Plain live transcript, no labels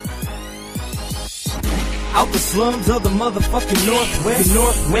Out the slums of the motherfucking Northwest,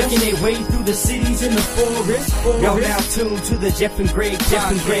 making their way through the cities in the forest. Y'all now tuned to the Jeff and Greg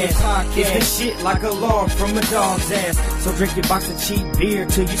podcast. It's this shit like a log from a dog's ass. So drink your box of cheap beer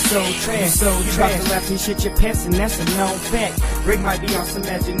till you so trash. You about to laugh and shit your pants, and that's a known fact. Greg might be on some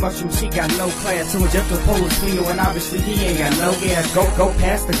magic mushrooms, he got no class. So when Jeff the Polish finger, and obviously he ain't got no gas. Go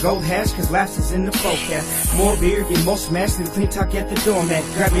past the gold hash, cause laughs is in the forecast. More beer, get more smashed than clean talk at the doormat.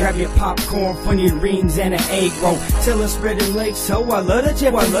 Grab your popcorn, funny rings, and an egg roll. Tell us spread it late, so I love the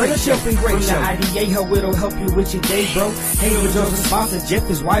Jeff and Greg show. From the IDA, how it'll help you with your day, bro. Hanging with Joe's sponsor, Jeff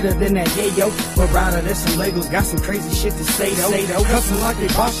is whiter than that yayo. But rather, there's some Legos, got some crazy shit to say though. Cussing like they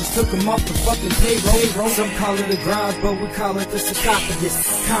bosses took them off the fucking payroll. Some call it a grind, but we call it the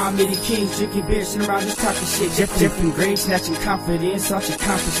sarcophagus. Comedy kings drinking beer, sitting around this type of shit. Jeff and Greg snatching confidence out your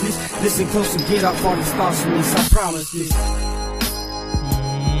consciousness. Listen close and get off all these thoughts from this, I promise this.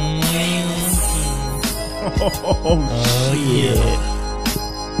 Oh shit.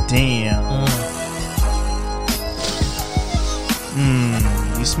 Yeah. Damn.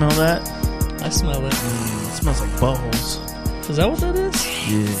 You smell that? I smell it. It smells like buttholes. Is that what that is?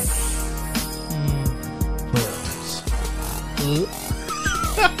 Yeah. Buttholes.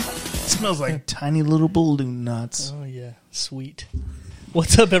 It smells like tiny little balloon nuts. Oh yeah, sweet.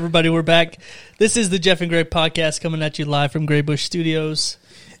 What's up, everybody? We're back. This is the Jeff and Greg podcast coming at you live from Grey Bush Studios.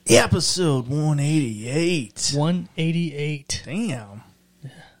 Episode 188. 188. Damn.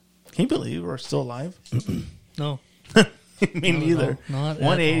 Yeah. Can you believe we're still alive? No. Me neither. Not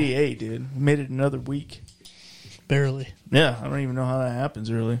 188, dude. We made it another week. Barely. Yeah, I don't even know how that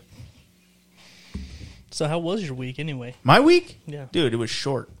happens, really. So how was your week, anyway? My week? Yeah. Dude, it was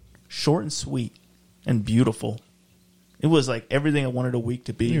short. Short and sweet. And beautiful. It was like everything I wanted a week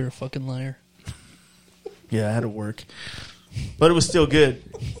to be. You're a fucking liar. Yeah, I had to work. But it was still good.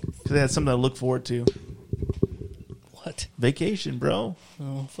 Because I had something to look forward to. What? Vacation, bro.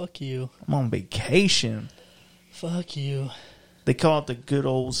 Oh, fuck you. I'm on vacation. Fuck you. They call it the good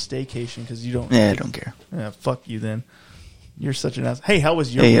old staycation because you don't... Yeah, I don't care. Yeah, fuck you then. You're such an ass. Hey, how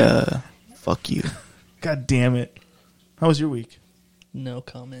was your week? Fuck you. God damn it. How was your week? No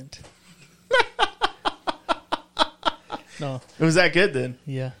comment. No. It was that good then?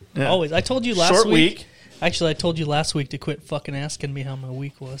 Yeah. Yeah. Always. I told you last Short week. Actually, I told you last week to quit fucking asking me how my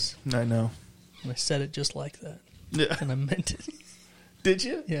week was. I know. And I said it just like that. Yeah. And I meant it. Did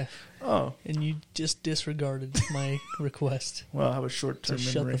you? Yeah. Oh. And you just disregarded my request. Well, I have a short-term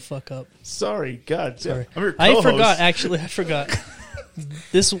So memory. shut the fuck up. Sorry. God. Sorry. I'm your I co-host. forgot. Actually, I forgot.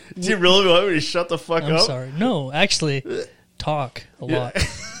 This. Do you really want me to shut the fuck I'm up? sorry. No, actually, talk a lot.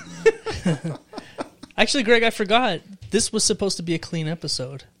 Actually, Greg, I forgot. This was supposed to be a clean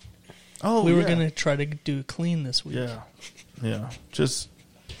episode. Oh, we were going to try to do clean this week. Yeah. Yeah. Just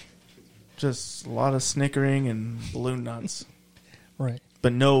a lot of snickering and balloon nuts. Right.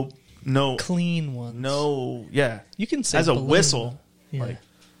 But no. Clean ones. No. Yeah. You can say as a balloon. whistle. Yeah. Like,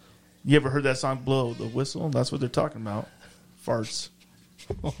 you ever heard that song, Blow the Whistle? That's what they're talking about. Farts.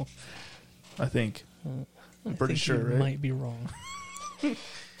 I think. I'm pretty sure, you right? Might be wrong.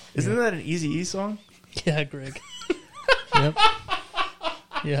 Isn't that an Eazy-E song? Yeah, Greg. Yep.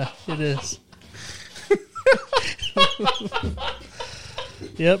 Yeah, it is.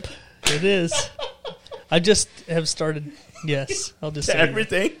 Yep, it is. I just have started. Yes, I'll just say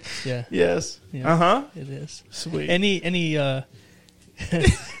everything. That. Yeah. Yes. Yeah, Uh-huh. It is. Sweet. Any do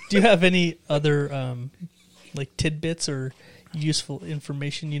you have any other like tidbits or useful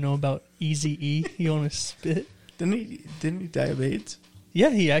information you know about Eazy-E you want to spit? Didn't he die of AIDS? Yeah,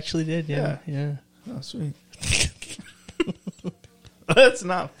 he actually did. Yeah. Oh, sweet. That's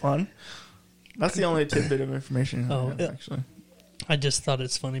not fun. That's the only tidbit of information I have, actually. I just thought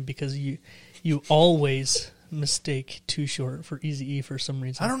it's funny because you always mistake Too Short for Eazy-E for some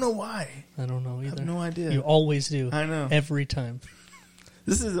reason. I don't know why. I don't know either. I have no idea. You always do. I know. Every time.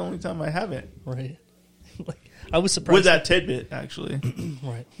 This is the only time I haven't. Right. Like, I was surprised. With that tidbit, actually.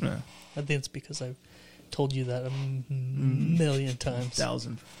 Right. Yeah. I think it's because I've told you that a million times.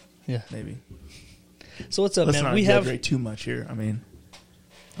 1,000. Yeah. Maybe. So what's up, Let's man? not We have exaggerate too much here. I mean,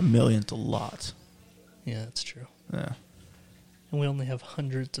 a million's a lot. Yeah, that's true. Yeah. And we only have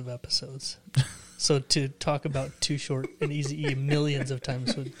hundreds of episodes. So to talk about Too Short and Eazy-E millions of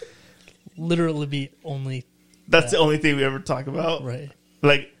times would literally be only That's the only thing we ever talk about. Right.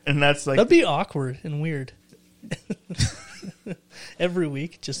 Like, and that's like... That'd be awkward and weird. Every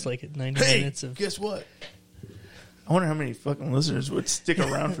week, just like 90 minutes of... guess what? I wonder how many fucking listeners would stick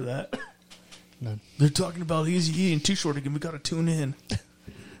around for that. None. They're talking about Eazy-E and Too Short again. We got to tune in. I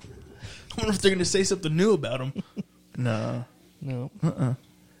wonder if they're going to say something new about them. No. No.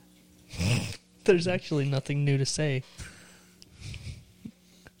 There's actually nothing new to say.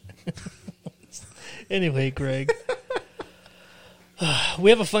 Anyway, Greg. We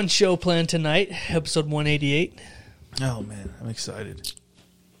have a fun show planned tonight, episode 188. Oh, man. I'm excited.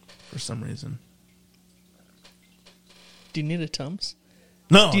 For some reason. Do you need a Tums?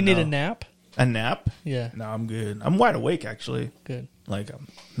 No. Do you need a nap? A nap? Yeah. No, I'm good. I'm wide awake, actually. Good. Like, I'm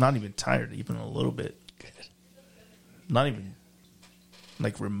not even tired, even a little bit. Good. Not even,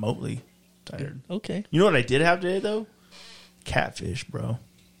 like, remotely tired. Good. Okay. You know what I did have today, though? Catfish, bro.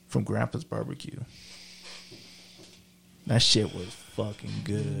 From Grandpa's Barbecue. That shit was fucking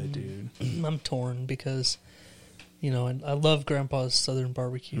good, dude. I'm torn because, you know, I love Grandpa's Southern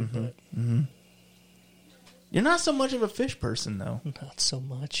Barbecue, but You're not so much of a fish person, though. not so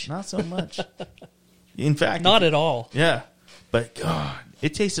much. Not so much. In fact, Not at all. Yeah. But, God,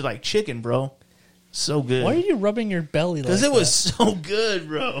 it tasted like chicken, bro. So good. Why are you rubbing your belly like that? Because it was so good,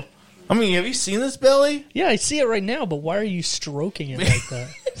 bro. I mean, have you seen this belly? Yeah, I see it right now, but why are you stroking it like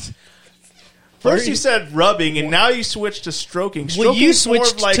that? First you said rubbing, and now you switched to stroking. Well, you Stroking's more of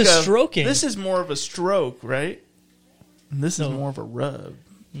switched to stroking. This is more of a stroke, right? And this is more of a rub.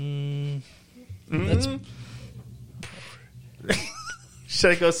 That's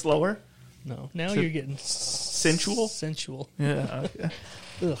Should I go slower? no. Now you're getting Sensual? Sensual. Yeah. Okay.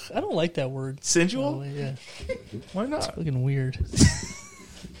 Ugh, I don't like that word. Sensual? Oh, yeah, Why not? looking weird.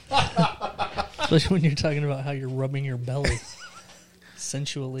 Especially when you're talking about how you're rubbing your belly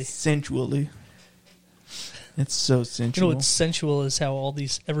sensually. Sensually. It's so You sensual. know what's sensual is how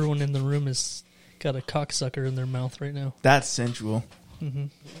everyone in the room has got a cocksucker in their mouth right now. That's sensual.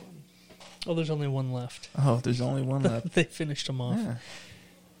 Oh, there's only one left. Oh, there's only one left. They finished them off. Yeah.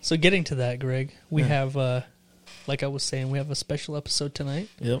 So getting to that, Greg, we have, like I was saying, we have a special episode tonight.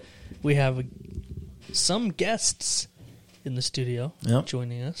 Yep. We have some guests in the studio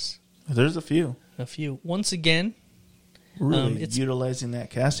joining us. There's a few. A few. Once again, Really it's utilizing that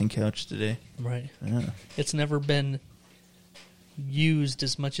casting couch today. right. Yeah. It's never been used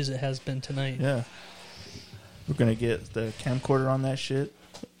as much as it has been tonight. Yeah. We're going to get the camcorder on that shit.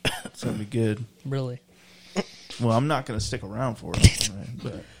 It's going to be good. Really. Well, I'm not going to stick around for it, right?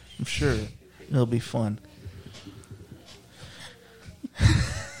 But I'm sure it'll be fun.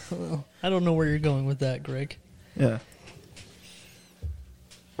 Well, I don't know where you're going with that, Greg. Yeah.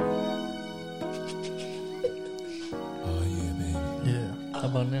 Oh, yeah, baby. Yeah. How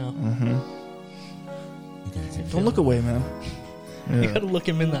about now? Don't look away, man. You Yeah. gotta look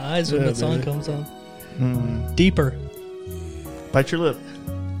him in the eyes when Yeah, the song baby. comes on. Deeper. Bite your lip.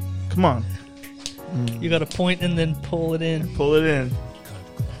 Come on. You gotta point and then pull it in. Pull it in.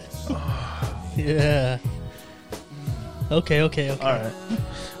 Yeah. Okay. All right.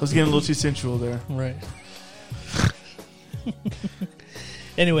 I was getting a little too sensual there. Right.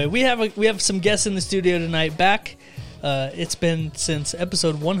 Anyway, we have some guests in the studio tonight. Back, it's been since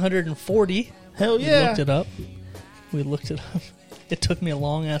episode 140. Hell We yeah. looked it up. It took me a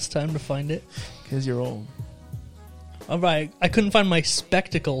long ass time to find it. Because you're old. All right, I couldn't find my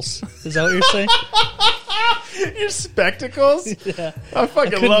spectacles. Is that what you're saying? Your spectacles? Yeah. I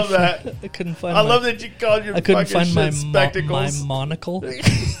fucking couldn't love that. I couldn't find. I love that you called your I couldn't fucking find shit my spectacles. monocle.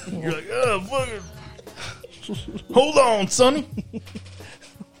 You're like, oh, fucking. Hold on, sonny.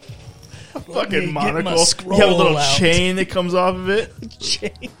 A me fucking get my monocle. You have a scroll little out. chain that comes off of it.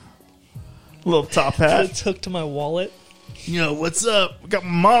 Chain. Little top hat. It's hooked to my wallet. You know, what's up? I got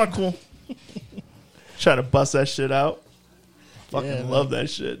my monocle. Try to bust that shit out. Fucking Yeah, love that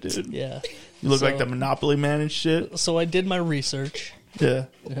shit, dude. Yeah. You look So- like the Monopoly man and shit. So I did my research. Yeah.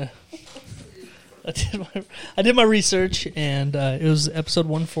 Yeah. I did my research, and it was episode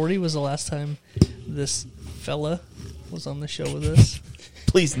 140 was the last time this fella was on the show with us.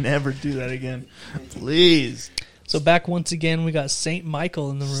 Please never do that again. Please. So back once again, we got Saint Michael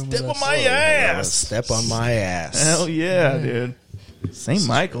in the room Step with on us. my ass. Step on my ass. Hell yeah, dude. St.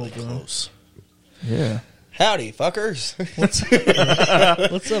 Michael, Really bro. close. Yeah. Howdy, fuckers.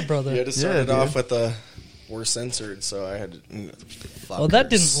 What's up, brother? Yeah, to start it dude. off with the we're censored, so I had to. Well, that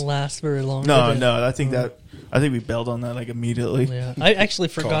fuckers. didn't last very long. No, did it? no. I think we bailed on that like immediately. Yeah, I actually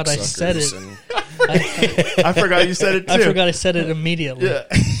forgot I said it. Cocksuckers and- I forgot you said it too. I forgot I said it immediately. Yeah.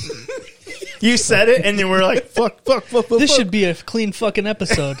 You said it, and then we're like, fuck. This should be a clean fucking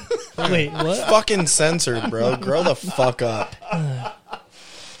episode. Wait, what? fucking censored, bro. Grow the fuck up.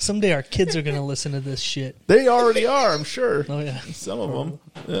 Someday our kids are gonna listen to this shit. They already are, I'm sure. Oh yeah, Some of them.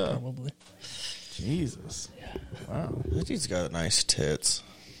 Yeah. probably. Jesus. Wow. That dude's got nice tits.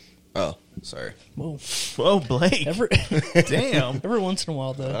 Oh, sorry. Whoa. Whoa, Blake. Every Damn. every once in a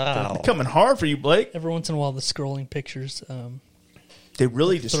while, though, Wow. Coming hard for you, Blake. every once in a while, the scrolling pictures They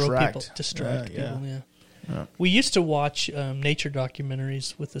really Throw distract. people, distract Yeah, people. yeah. Yeah. We used to watch nature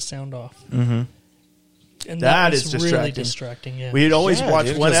documentaries with the sound off, Mm-hmm. and That was is really distracting. distracting. Yeah, We'd always watch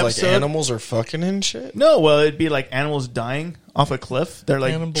dude, one 'cause, episode. Like animals are fucking and shit. No, well, it'd be like animals dying off a cliff. They're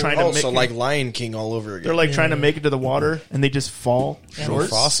like Animal- trying to Oh, make so it, like Lion King all over again. they're like trying to Yeah. make it to the water and they just fall Animal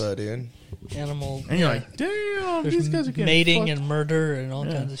short. Mufasa, dude. animal. And you're yeah. like, damn, There's these guys are getting mating fucked. and murder and all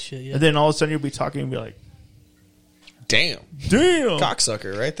Yeah. kinds of shit. Yeah, And then all of a sudden you'll be talking and be like, Damn. damn.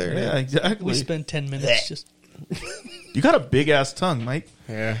 Cocksucker right there. Yeah, dude. exactly. we spent 10 minutes just. You got a big ass tongue, Mike.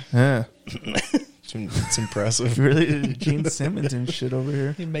 Yeah. Yeah. It's impressive. You really did Gene Simmons and shit over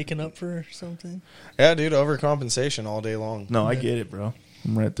here. You making up for something? Yeah, dude, overcompensation all day long. No, I get it, bro.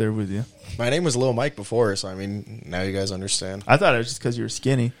 I'm right there with you. My name was Lil Mike before, so I mean, now you guys understand. I thought it was just because you were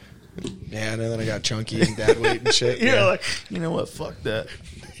skinny. Yeah, and then I got chunky and dad weight and shit. You're Yeah. like, you know what? Fuck that.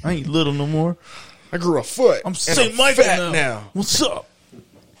 I ain't little no more. I grew a foot. I'm and St. Michael fat now. What's up?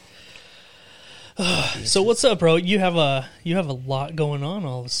 So what's up, bro? You have a lot going on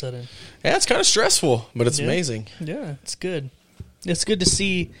all of a sudden. Yeah, it's kind of stressful, but it's Yeah. amazing. Yeah, it's good. It's good to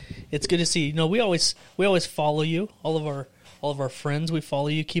see. It's good to see. You know, we always follow you. All of our friends, we follow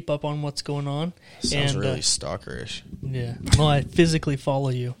you. Keep up on what's going on. Sounds and, really stalkerish. yeah. Well, I physically follow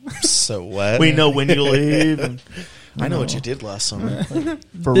you. So what? We know when you leave. And, I know what you did last summer.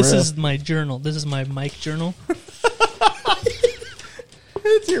 for This real. is my journal. This is my Mike journal.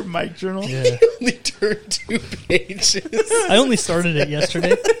 It's your mic journal. Yeah. Only turned 2 pages. I only started it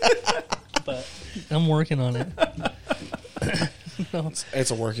yesterday, but I'm working on it. No,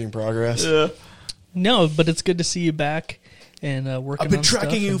 It's a work in progress. Yeah. no, but it's good to see you back and working. I've been on tracking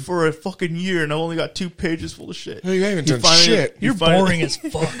stuff you and- for a fucking year, and I've only got 2 pages full of shit. You haven't You done finally- shit. You're You finally- boring as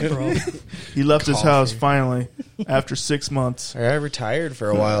fuck, bro. He left his Coffee. house finally after 6 months. I retired for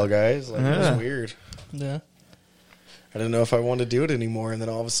a while, guys. Like, It Yeah. was weird. Yeah. I didn't know if I wanted to do it anymore, and then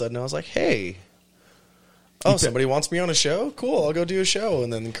all of a sudden I was like, hey. Oh, somebody wants me on a show? Cool, I'll go do a show.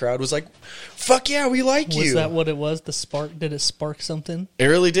 And then the crowd was like, fuck yeah, we like you. Was that what it was? The spark? Did it spark something? It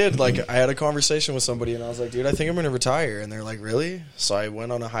really did. Like, I had a conversation with somebody, and I was like, dude, I think I'm going to retire. And they're like, really? So I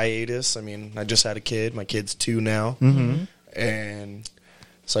went on a hiatus. I mean, I just had a kid. My kid's 2 now. Mm-hmm. And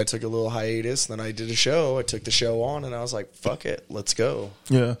so I took a little hiatus. Then I did a show. I took the show on, and I was like, fuck it, let's go.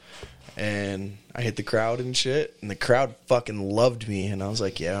 Yeah. And I hit the crowd and shit. And the crowd fucking loved me. And I was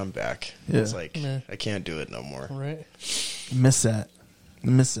like, yeah, I'm back. Yeah. I was like, Yeah. I can't do it no more. Right. Miss that.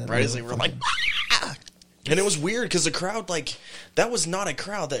 Miss that. Right as they were like, "Ah!" And it was weird because the crowd, like, that was not a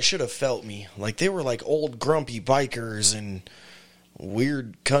crowd that should have felt me. Like, they were like old grumpy bikers and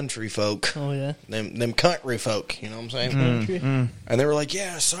weird country folk. Oh yeah. Them country folk, you know what I'm saying? Country. And they were like,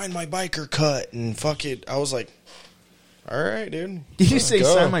 yeah, sign my biker cut and fuck it. I was like, all right, dude. Did you Let's say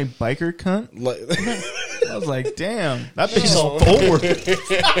go. sign my biker cunt? Like, I was like, damn, that bitch is all forward.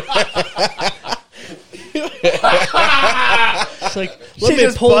 It's like let She me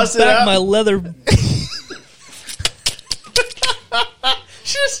just pull busted back out. my leather.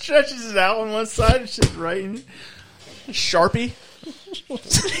 She just stretches it out on one side and she's writing Sharpie.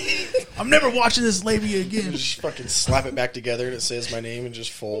 I'm never watching this labia again. just fucking slap it back together and it says my name and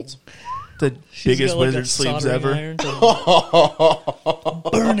just folds. The She's biggest got, like, a wizard sleeves soldering ever. iron to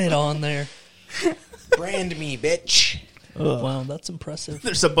burn it on there. Brand me, bitch. Wow, that's impressive.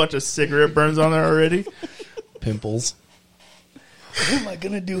 There's a bunch of cigarette burns on there already. Pimples. What am I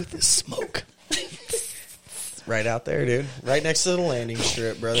gonna do with this smoke? Right out there, dude. Right next to the landing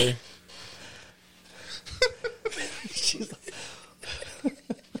strip, brother.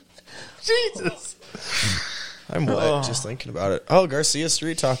 Jesus. I'm wet Oh. just thinking about it. Oh, Garcia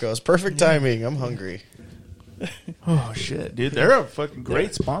Street Tacos. Perfect timing. I'm hungry. Oh shit, dude, they're a fucking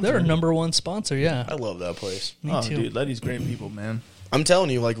great sponsor. They're a number one sponsor. Yeah, I love that place. me Oh, too. dude, Letty's great people, man. I'm telling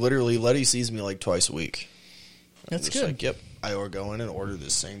you, like, literally, Letty sees me like twice a week. That's Just good. like, yep, I go in and order the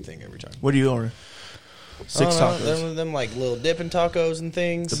same thing every time. What do you order? 6 tacos. Them like little dipping tacos and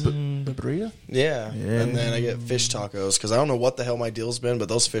things. The burrito? Yeah. Yeah. And then I get fish tacos because I don't know what the hell my deal's been, but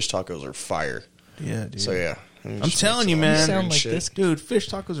those fish tacos are fire. Yeah, dude. So yeah, I'm telling you, man. You sound like shit. this. Dude, fish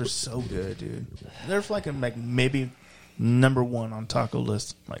tacos are so good, dude. They're like maybe number one on taco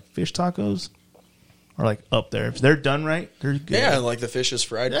list. Like fish tacos are like up there. If they're done right, they're good. Yeah, like the fish is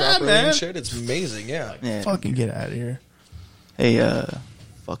fried Yeah, properly man. and shit. It's amazing. Yeah. Yeah. Fucking get out of here, Hey,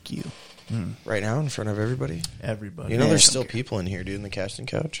 fuck you. Right now in front of everybody. everybody. You know, Yeah, there's I don't still care. people in here, dude, in the casting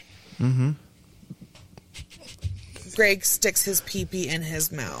couch. Mm-hmm. Greg sticks his pee-pee in his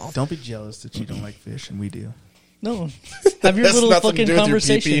mouth. Don't be jealous that you don't like fish and we do. No, have your That's little nothing to fucking do with your pee-pee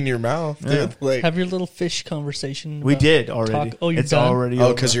conversation. in your mouth, dude. Yeah. Like, Have your little fish conversation. We about did already. talk- Oh, you're it's done? already oh,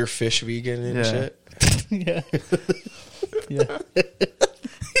 over. because you're fish vegan and Yeah. shit. Yeah. Yeah.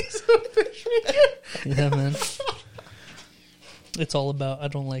 Yeah, man. It's all about. I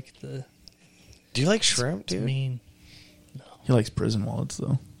don't like the. Do you like shrimp, It's dude? mean. He likes prison wallets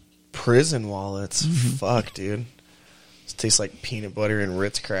though. Prison wallets. Fuck, dude. It tastes like peanut butter and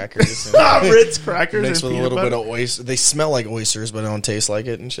Ritz crackers. And Ritz crackers mixed and with a peanut little bit butter. of oyster. They smell like oysters, but don't taste like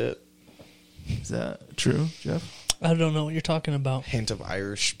it and shit. Is that true, Jeff? I don't know what you're talking about. Hint of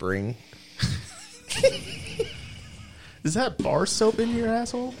Irish Spring. Is that bar soap in your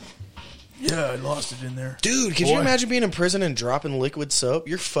asshole? Yeah, I lost it in there. Dude, could Boy. you imagine being in prison and dropping liquid soap?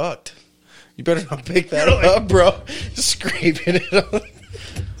 You're fucked. You better not pick that up, bro. Just scraping it on.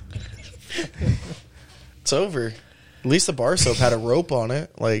 It's over. At least the bar soap had a rope on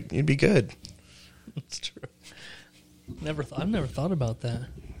it. Like, you'd be good. It's true. I've never thought about that.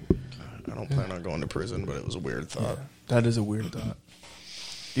 I don't plan on going to prison, but it was a weird thought. That is a weird thought.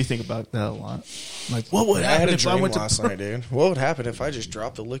 Do you think about that a lot? Like, what would I had happen a if I dream went to last night, dude. What would happen if I just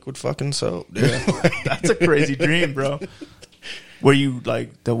dropped the liquid fucking soap, dude? That's a crazy dream, bro. Were you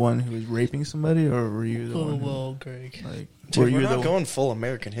like the one who was raping somebody, or were you the one? Whoa, Greg. Like, Dude, were you we're not the going full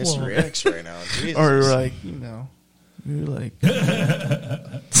American History Whoa. X right now. Jesus. or like you're like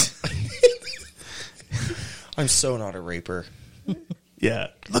I'm so not a raper. yeah.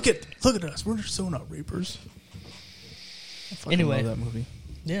 Look at us. We're so not rapers. I fucking Anyway. love that movie.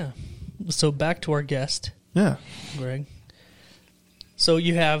 Yeah. So back to our guest, Yeah. Greg. So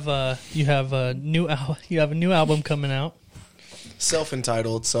you have a new album coming out.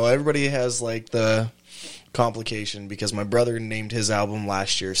 Self-entitled, so everybody has like the complication because my brother named his album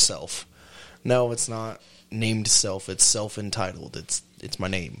last year Self. No, it's not named Self, it's self-entitled. It's my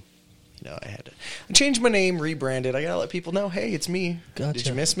name. You know, I changed my name, rebranded. I gotta let people know, hey, it's me. Gotcha. Did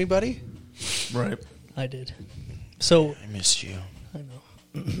you miss me, buddy? Right. I did. So I missed you. I know.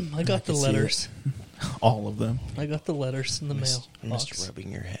 I got the see letters. All of them. I got the letters in the mail. I missed box.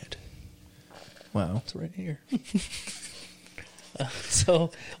 rubbing your head. Wow. It's right here.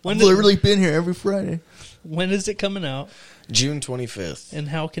 So I've literally been here every Friday. when is it coming out, June 25th. and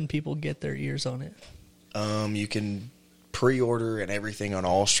how can people get their ears on it? You can pre-order and everything on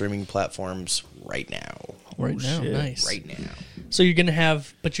all streaming platforms right now. Right now, shit. nice. Right now. So you're gonna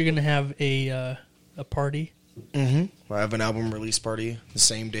have a party. Mm-hmm. I have an album release party the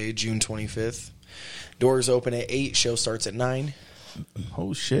same day, June 25th. Doors open at 8, show starts at 9.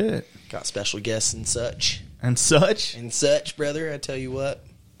 Oh shit. Got special guests and such. And such. And such, brother, I tell you what.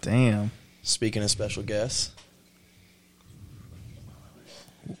 Damn. Speaking of special guests.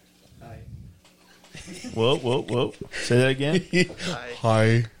 Whoa. Say that again.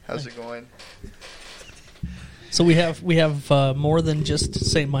 Hi. How's it going? So we have more than just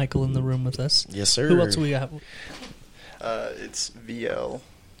St. Michael in the room with us. Yes, sir. Who else we got? It's VL.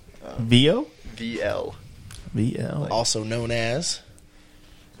 VO? VL. VL. Also known as...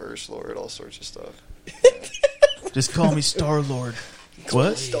 Verse Lord, all sorts of stuff. Just call me Star Lord.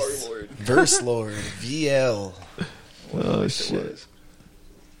 What? Star Lord. Verse Lord, VL. Oh It shit. was.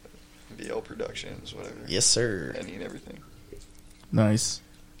 VL Productions, whatever. Yes, sir. Any and everything. Nice.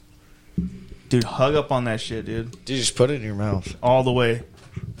 Dude, hug up on that shit, dude. Dude, just put it in your mouth. All the way.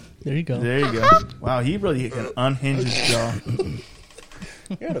 There you go. There you go. Wow, he really can unhinge his jaw.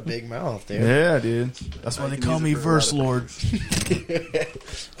 You got a big mouth, dude. Yeah, dude. That's why I they can call use it me for a Verse lot Lord.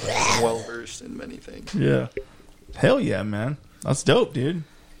 I'm well versed in many things. Yeah. Hell yeah, man. That's dope, dude.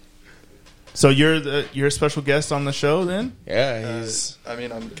 So you're a special guest on the show then? Yeah, he's... I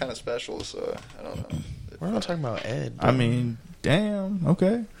mean, I'm kind of special, so I don't know. We're not talking about Ed. I mean, damn.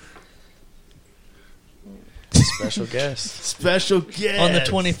 Okay. Special guest. Special guest. On the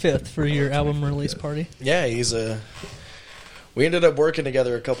 25th for your album release party. Yeah, he's a... We ended up working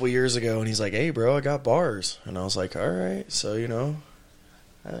together a couple years ago, and he's like, hey, bro, I got bars. And I was like, all right. So, you know,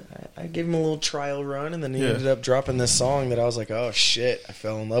 I gave him a little trial run, and then he ended up dropping this song that I was like, oh, shit, I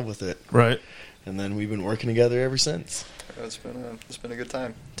fell in love with it. Right. And then we've been working together ever since. It's been a good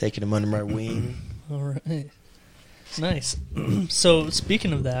time. Taking him under my wing. All right. Nice. So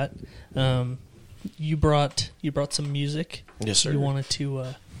speaking of that, you brought some music. Yes, sir. You wanted to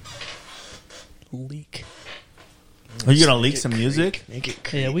leak. Are you gonna leak some music? Make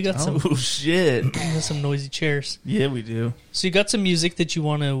it Yeah, we got Oh shit. we got some noisy chairs. Yeah, we do. So you got some music that you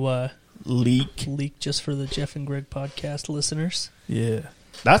want to Leak. leak just for the Jeff and Greg podcast listeners. Yeah.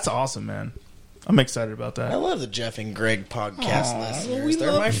 That's awesome, man. I'm excited about I that. love the Jeff and Greg podcast listeners. we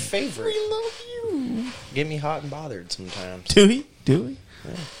They're love my you. favorite. We love you. Get me hot and bothered sometimes. Do we?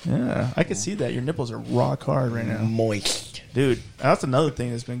 Yeah. I can see that. Your nipples are rock hard right now. Moist. Dude, that's another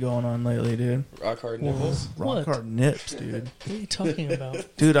thing that's been going on lately, dude. Rock hard nipples. Rock What? hard nips, dude. What are you talking about?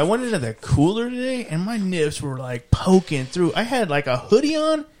 Dude, I went into the cooler today, and my nips were, like, poking through. I had, like, a hoodie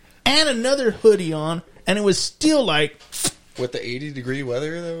on and another hoodie on, and it was still, like... With the 80-degree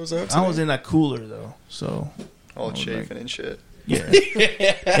weather that was out today? I was in that cooler, though, so... All chafing and shit. Yeah.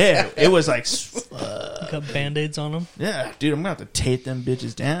 Yeah, it was like... Got Band-Aids on them? Yeah, dude, I'm going to have to tape them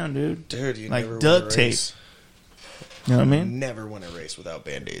bitches down, dude. Dude, you like never duct win a tape. race. You know what I mean? Never win a race without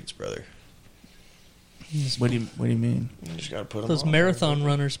Band-Aids, brother. What do you mean? You just gotta put them Those on. marathon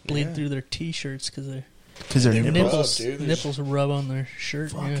runners bleed Yeah. through their T-shirts because their Because they're nipples, rub, dude. nipples rub on their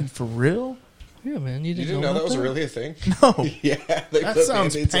shirt. Fucking for real? Yeah, man. You You didn't, didn't know that was about really a thing? No. Yeah, they That put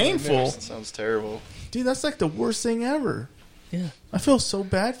sounds Band-Aids on their painful. nips. That sounds terrible. Dude, that's like the worst thing ever. Yeah. I feel so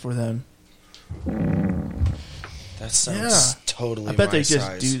bad for them. That sounds Yeah. totally I bet my they just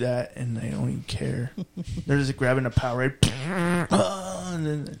size. do that and they don't even care. They're just grabbing a Powerade. And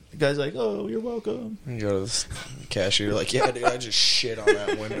then the guy's like, oh, you're welcome. You go to the cashier, like, yeah, dude, I just shit on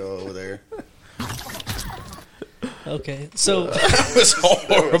that window over there. Okay, so That was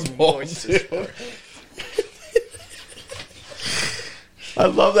horrible, Moist as dude. fuck. I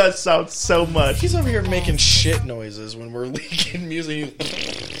love that sound so much. He's over here making shit noises when we're leaking music.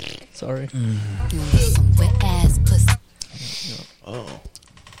 sorry. Some wet ass pussy. Oh,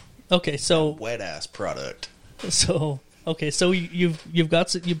 Okay, so wet ass product. you've brought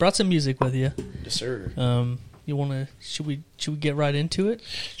some music with you. Yes, sir. You want to? Should we get right into it?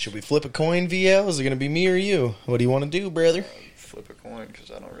 Should we flip a coin, VL? Is it going to be me or you? What do you want to do, brother? Flip a coin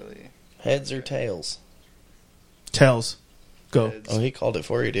because I don't really. Heads or tails? Tails. Go. Heads. Oh, he called it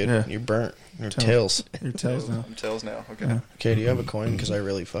for you, dude. Yeah. You're burnt. You're Tails. tails. Your tails now. I'm tails now. Okay. Yeah. Okay, do you have a coin? Because I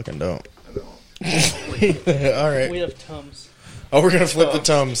really fucking don't. I don't. All right. We have Tums. Oh, we're going to flip the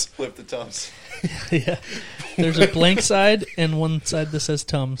Tums. Flip the Tums. Yeah. There's a blank side and one side that says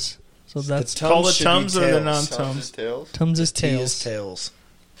Tums. So that's The Call the should be Tums or the tails. non- Tums is tails. Tums is T is tails. tails.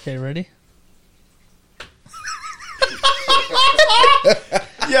 Okay, ready?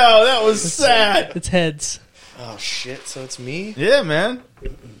 Yo, that was sad. It's heads. Oh, shit. So it's me? Yeah, man.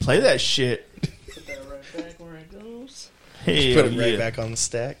 Play that shit. Put that right back where it goes. Hey, Put it right back on the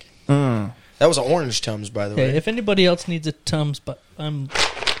stack. Mm. That was an orange Tums, by the Okay, way. if anybody else needs a Tums, but I'm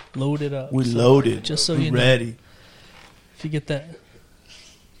loaded up. We so loaded. Just so We you know. ready. If you get that.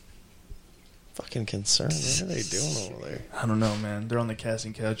 Fucking concerned. What are they doing over there? I don't know, man. They're on the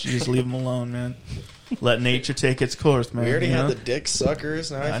casting couch. You just leave them alone, man. Let nature take its course, man. We already you had know? the dick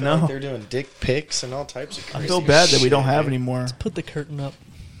suckers. Now I feel know. like they're doing dick pics and all types of I crazy feel bad that we don't shit, have dude. any more. Put the curtain up.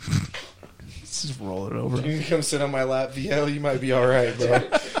 Let's just roll it over. You can come sit on my lap, VL. You might be all right, bro.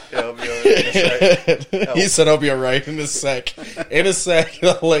 Yeah, I'll be alright in a sec. He said I'll be all right in a sec. In a sec,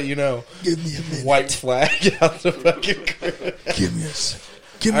 I'll let you know. Give me a minute. White flag out the fucking crib. Give me a sec.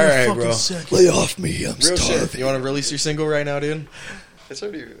 Give me All a right, fucking bro. second. Lay off me. I'm Real starving. shit. You want to release your single right now, dude? It's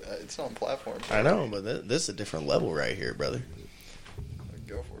already. It's on platforms. I know, but this is a different level right here, brother.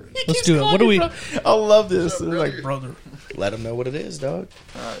 Go for it. Let's do it. What do we? I love this. What's up, They're like, brother? brother. Let them know what it is, dog.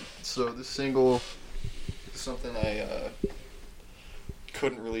 Alright, so this single is something I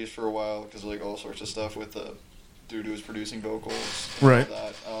couldn't release for a while because like all sorts of stuff with the dude who was producing vocals and Right.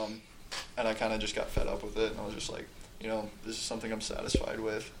 all that. And I kind of just got fed up with it and I was just like, you know, this is something I'm satisfied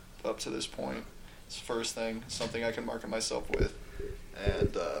with up to this point. It's the first thing, something I can market myself with.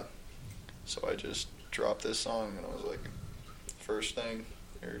 And so I just dropped this song and I was like, first thing,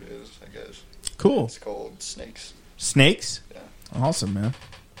 here it is, I guess. Cool. It's called Snakes. Snakes? Yeah. Awesome, man.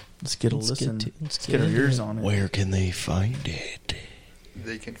 Let's get a listen. Let's get our into ears it. on it. Where can they find it?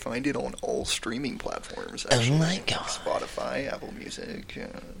 They can find it on all streaming platforms. Oh Actually. my God. Spotify, Apple Music.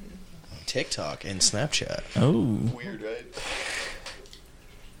 TikTok and Snapchat. Oh. Weird, right?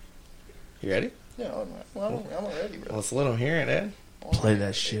 You ready? Yeah, I'm ready, bro. Let's let them hear it, Ed. Play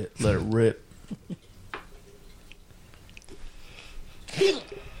that shit. Let it rip.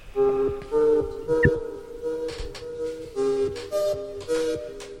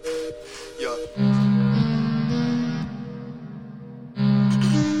 Yeah.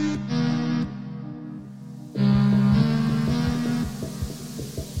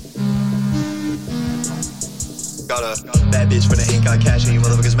 Got a bad bitch for the ain't got cash and you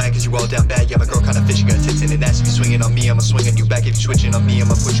motherfuckers mad cause you all down bad. Yeah, my girl kinda fishy, got tits in and ass. If you swinging on me, I'ma swing on you back. If you switching on me,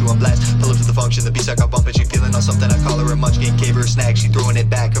 I'ma put you on blast. Pull up to the function, the beats I got bumping. She feeling on something, I call her a munchkin. Gave her a snack, she throwing it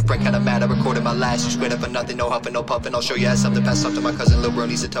back. Her friend kinda mad, I recorded my last. You squared up for nothing, no huffing, no puffing. I'll show you how something pass up to my cousin Lil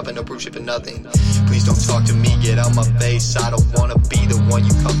Brony's a toughin', no proof shipping nothing. Please don't talk to me, get out my face. I don't wanna be the one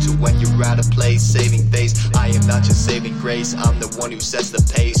you come to when you're out of place. Saving face, I am not just saving grace. I'm the one who sets the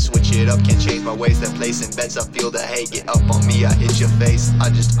pace. Switch it up, can't change my ways. That place in beds, I feel the the hate get up on me, I hit your face. I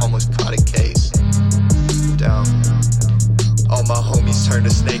just almost caught a case. Down. All my homies turn to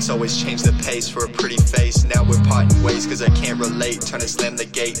snakes, always change the pace for a pretty face. Now we're parting ways cause I can't relate. Turn and slam the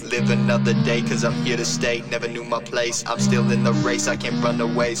gate, live another day cause I'm here to stay. Never knew my place, I'm still in the race. I can't run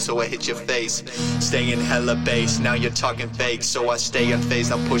away so I hit your face. Staying hella base, now you're talking fake. So I stay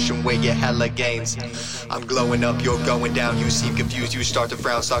unfazed, I'm pushing weight, get hella gains. I'm glowing up, you're going down. You seem confused, you start to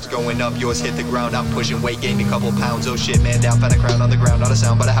frown. Stocks going up, yours hit the ground. I'm pushing weight, gained a couple pounds. Oh shit, man down, found a crown on the ground. Not a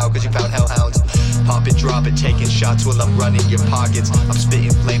sound but a how cause you found hellhounds. Pop it, drop it, taking shots while I'm running your pockets. I'm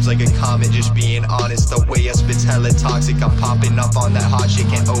spitting flames like a comet, just being honest. The way I spit's hella toxic. I'm popping up on that hot shit,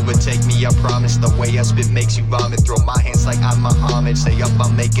 can't overtake me, I promise. The way I spit makes you vomit. Throw my hands like I'm Muhammad. Say up,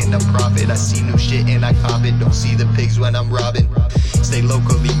 I'm making a profit. I see new shit and I cop it. Don't see the pigs when I'm robbing. Stay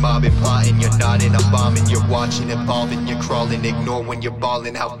locally mobbing, plotting. You're nodding, I'm bombing. You're watching, evolving. You're crawling, ignore when you're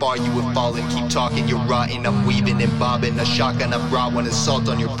balling. How far you have fallen, keep talking. You're rotting, I'm weaving and bobbing. A shotgun, I'm raw when assault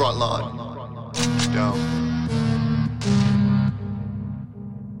on your front lawn. Down.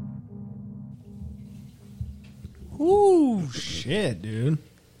 Ooh, shit, dude.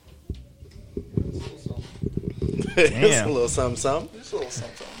 It's a little something. Just a little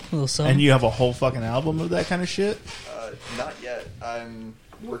something. A little something. And you have a whole fucking album of that kind of shit? Not yet. I'm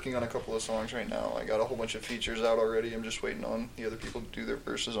working on a couple of songs right now. I got a whole bunch of features out already. I'm just waiting on the other people to do their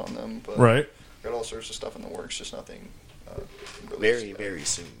verses on them. But Right. got all sorts of stuff in the works, just nothing released Very, yet. very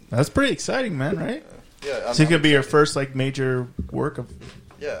soon. That's pretty exciting, man, right? Yeah, So it could be your excited. first, like, major work of...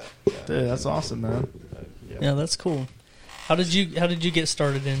 Yeah. Dude, that's awesome, man. Yeah, that's cool. How did you get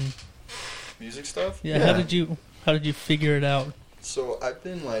started in? Music stuff? Yeah, Yeah. how did you figure it out? So I've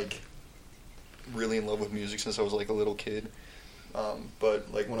been like really in love with music since I was like a little kid.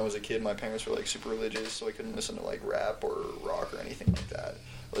 But like when I was a kid, my parents were like super religious, so I couldn't listen to like rap or rock or anything like that.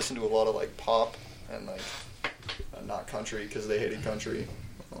 I listened to a lot of like pop and like not country because they hated country.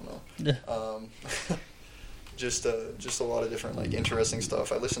 I don't know. Yeah. Just a lot of different like interesting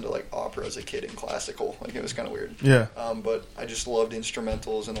stuff. I listened to like opera as a kid and classical. Like it was kind of weird. Yeah. But I just loved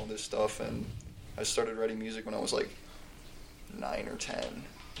instrumentals and all this stuff, and I started writing music when I was like 9 or 10.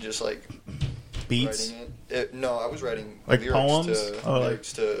 Just like Beats? writing it. No, I was writing Like lyrics poems? to Oh, like-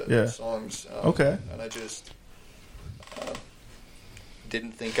 lyrics to yeah. songs. Okay. And I just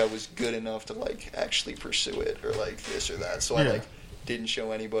didn't think I was good enough to like actually pursue it or like this or that. So I Yeah. like didn't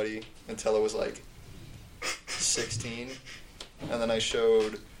show anybody until I was like 16, and then I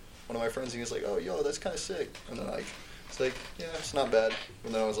showed one of my friends, and he was like, "Oh, yo, that's kind of sick." And then like, it's like, yeah, it's not bad.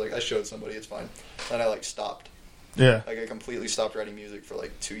 And then I was like, I showed somebody, it's fine. And I like stopped. Yeah. Like I completely stopped writing music for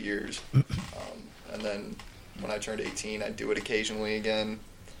like 2 years. And then when I turned 18, I'd do it occasionally again.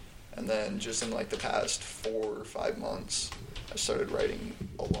 And then just in like the past 4 or 5 months, I started writing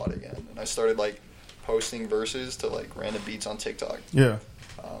a lot again. And I started like posting verses to like random beats on TikTok. Yeah.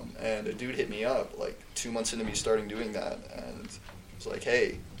 And a dude hit me up like 2 months into me starting doing that, and was like,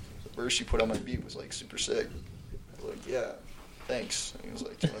 "Hey, the verse you put on my beat was like super sick." I was like, "Yeah, thanks." And he was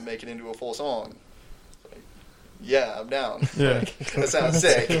like, "Do you want to make it into a full song?" I was like, "Yeah, I'm down." Yeah. Like, that sounds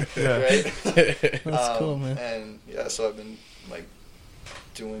sick, Yeah. right? That's cool, man. And yeah, so I've been like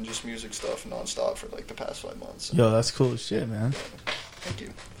doing just music stuff nonstop for like the past 5 months. Yo, that's cool as shit, man. Thank you.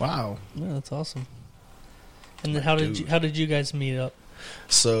 Wow. Yeah, that's awesome. And then how did you guys meet up?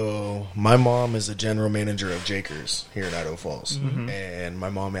 So my mom is a general manager of Jakers here in Idaho Falls, Mm-hmm. and my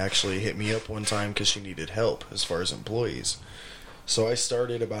mom actually hit me up one time because she needed help as far as employees. So I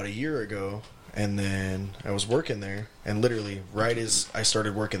started about a year ago, and then I was working there, and literally right as I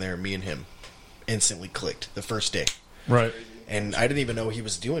started working there, me and him instantly clicked the first day. Right. And I didn't even know he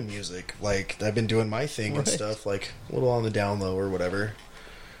was doing music. Like, I've been doing my thing and Right. stuff, like a little on the down low or whatever.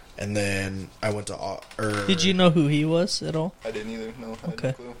 And then I went to Did you know who he was at all? I didn't either. No, I had Okay.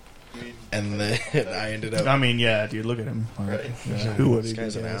 no clue. And then I ended up. I mean, yeah, dude, look at him. Like, Right. yeah, who would This he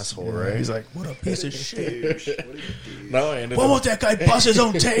guy's be? an Yes. asshole, Yeah. right? He's like, what a piece of shit. No, I ended Why up. won't that guy bust his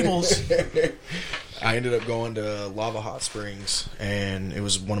own tables? I ended up going to Lava Hot Springs, and it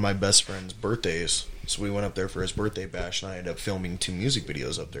was one of my best friend's birthdays. So we went up there for his birthday bash, and I ended up filming 2 music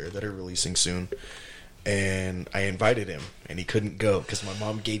videos up there that are releasing soon. And I invited him, and he couldn't go because my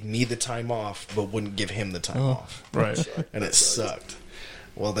mom gave me the time off, but wouldn't give him the time off. Right. And it sucked.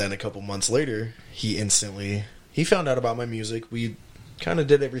 Well, then a couple months later, he found out about my music. We kind of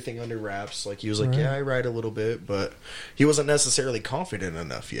did everything under wraps. Like, he was like, yeah, I write a little bit, but he wasn't necessarily confident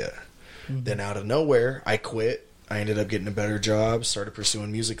enough yet. Mm-hmm. Then out of nowhere, I quit. I ended up getting a better job, started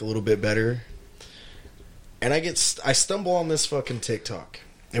pursuing music a little bit better. And I stumble on this fucking TikTok.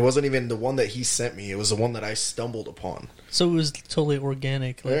 It wasn't even the one that he sent me. It was the one that I stumbled upon. So it was totally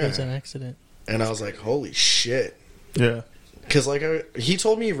organic, like it was Yeah. an accident. And I was like, holy shit. Yeah. Because, like, he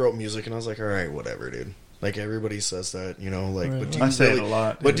told me he wrote music, and I was like, all right, whatever, dude. Like, everybody says that, you know, like, but do you I say really, it a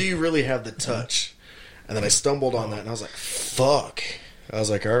lot. but do you really have the touch? And then I stumbled on that, and I was like, fuck. I was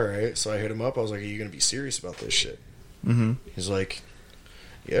like, all right. So I hit him up. I was like, are you going to be serious about this shit? Mm-hmm. He's like,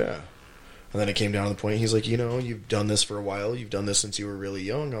 yeah. And then it came down to the point, he's like, you know, you've done this for a while. You've done this since you were really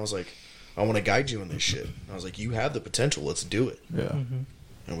young. I was like, I want to guide you in this shit. I was like, you have the potential. Let's do it. Yeah. Mm-hmm.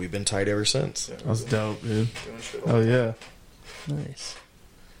 And we've been tight ever since. That's dope, dude. Oh, yeah. Nice.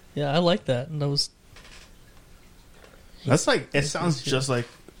 Yeah, I like that. And That's like, it sounds just like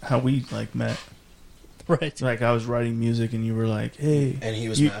how we, like, met. right. Like, I was writing music, and you were like, hey. And he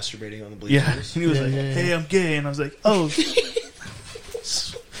was you, masturbating on the bleachers. Yeah. And he was like, hey, I'm gay. And I was like, oh,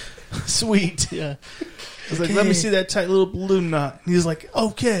 sweet. Yeah. I was like, let me see that tight little balloon knot. And he's like,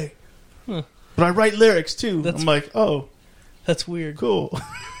 okay. Huh. But I write lyrics, too. That's- I'm like, oh, That's weird. cool.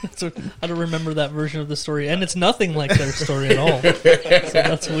 I don't remember that version of the story, and it's nothing like their story at all. So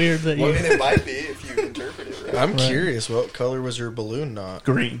that's weird that you. Well, I mean, it might be if you interpret it right. I'm curious, what color was your balloon knot?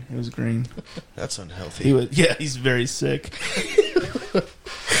 Green. It was green. That's unhealthy. He was, yeah, he's very sick.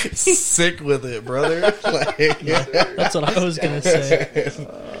 Sick with it, brother. Like, That's what I was gonna say.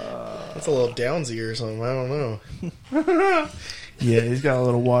 that's a little downsy or something. I don't know. Yeah, he's got a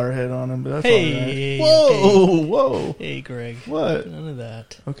little water head on him, but that's Hey, all right. Whoa, whoa. Hey, Greg. What? None of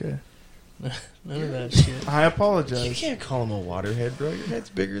that. Okay. None of that shit. I You apologize. can't call him a waterhead, bro. Your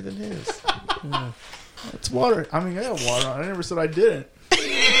head's bigger than his. It's water. I mean, I got water on it. I never said I didn't.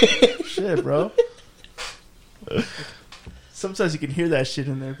 Shit, bro. Sometimes you can hear that shit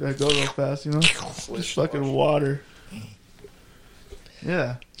in there if I go real fast, you know? Just fucking water.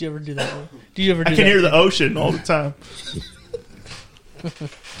 Yeah. Do you ever do that? Do you ever? Do I can that? hear the ocean all the time.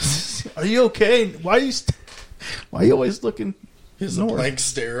 Are you okay? Why are you always looking He's a north? blank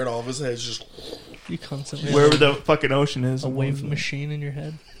stare at all of his heads. Just You constantly Wherever the fucking ocean is. a wave machine in your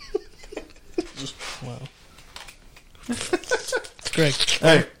head. Wow. Greg,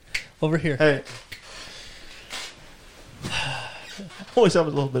 Hey, over here. hey. I always have a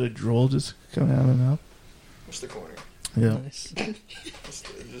little bit of drool just coming out of my mouth. Just the corner. Yeah. Nice.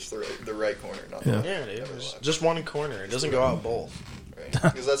 Just the right corner, not Yeah. the yeah, dude. Just one corner. It doesn't go out both. right.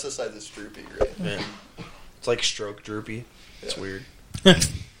 Because that's the side that's droopy, right? Yeah. It's like stroke droopy. It's weird.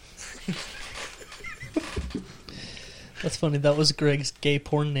 That's funny. That was Greg's gay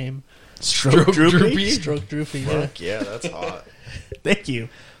porn name. Stroke droopy? Stroke droopy. Yeah. Fuck yeah, that's hot. Thank you.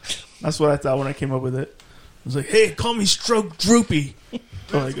 That's what I thought when I came up with it. I was like, hey, call me Stroke Droopy.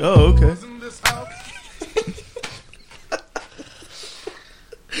 I'm like, oh, okay.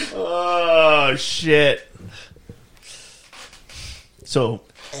 Oh, shit. So,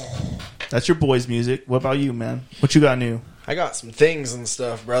 that's your boys' music. What about you, man? What you got new? I got some things and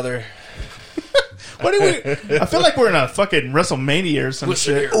stuff, brother. What do we? I feel like we're in a fucking WrestleMania or some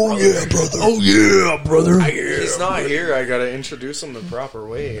Listen shit. here, brother. Yeah, brother. Oh, yeah, brother. He's not here. I gotta introduce him the proper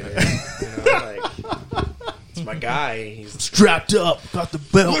way. You know, like it's my guy. He's Strapped up, got the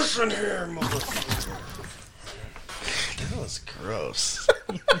belt. listen here, motherfucker. That was gross.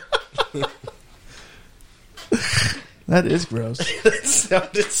 That is gross. That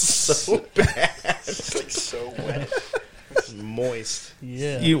sounded so bad. It's like so wet. It's moist.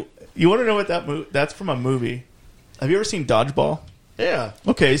 Yeah. You want to know what that's from a movie? Have you ever seen Dodgeball? Yeah.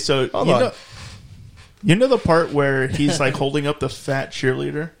 Okay, so Hold on. you know the part where he's like holding up the fat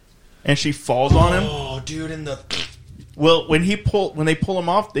cheerleader, and she falls on him. Oh, dude, in the Well, when they pull him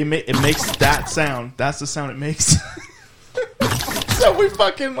off, it makes that sound. That's the sound it makes. So we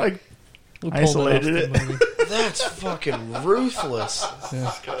fucking like We pulled isolated off it. the movie. that's fucking ruthless.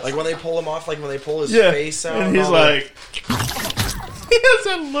 Yeah. Like when they pull him off, like when they pull his Yeah, face out, and he's all like, he has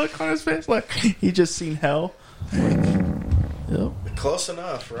that look on his face like he just seen hell. Yep. that. Close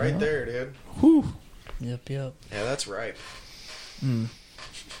enough, right there, dude. Whew. Yep. Yeah, that's right.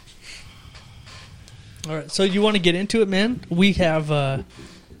 All right. So you want to get into it, man? We have.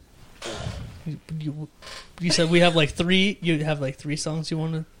 You said we have like three. You have like three songs you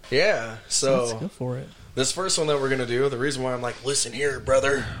want to. Yeah. Let's go So for it. this first one that we're gonna do, the reason why I'm like, listen here,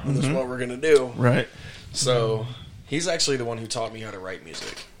 brother, this is what we're gonna do. Right. So he's actually the one who taught me how to write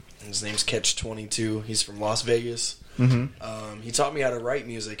music. His name's Catch22. He's from Las Vegas. Mm-hmm. He taught me how to write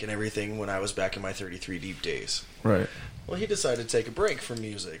music and everything when I was back in my 33 Deep days. Right. Well, he decided to take a break from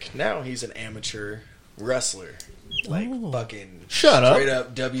music. Now he's an amateur wrestler. Like fucking Shut up. straight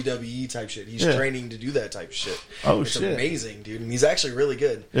up WWE type shit. He's Yeah. training to do that type of shit. Oh, it's shit. amazing, dude. And he's actually really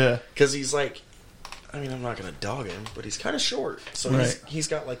good. Yeah. Because he's like, I mean, I'm not gonna dog him, but he's kind of short, so Right. he's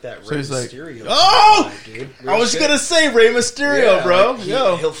got like that So Rey he's like, Mysterio. oh! vibe, dude. I was Real gonna shit. say Rey Mysterio, Yeah, bro. like,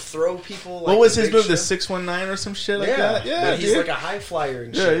 Yo, he'll throw people. Like, what was the his big move? The shit. 619 or some shit like Yeah, that. Yeah, but he's dude. like a high flyer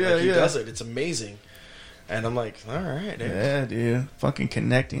and Yeah, shit. yeah, Like, he yeah. does it. It's amazing. And I'm like, all right, dude. Yeah, dude. Fucking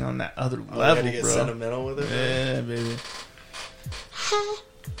connecting on that other I level, had to get bro. sentimental with it. Yeah, baby.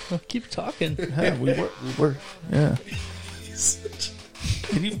 Well, keep talking. Yeah, we were. Yeah.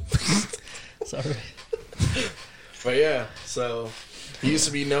 Can you? Sorry. But yeah, so he used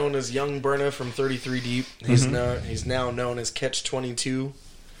to be known as Young Burna from 33 Deep. He's now known as Catch 22.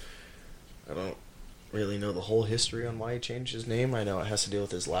 I don't really know the whole history on why he changed his name. I know it has to deal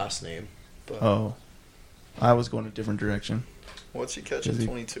with his last name. But Oh, I was going a different direction. What's he catching Is he-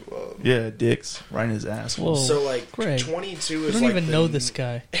 22 of? Yeah, dicks right in his ass. Whoa, so like Greg, 22 I is don't like even the- know this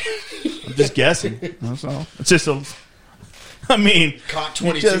guy. I'm just guessing. That's all. It's just a. I mean, Caught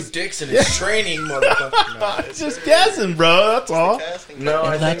 22 just- dicks in his training, motherfucker. No, it's just guessing, bro. That's all. no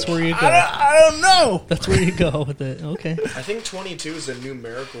I, And that's think, where you go. I don't know. That's where you go with it. Okay. I think 22 is the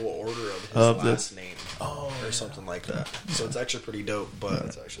numerical order of his Of the- last name. Or something like that. So it's actually pretty dope. But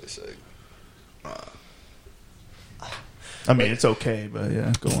That's actually sick. I mean, it's okay, but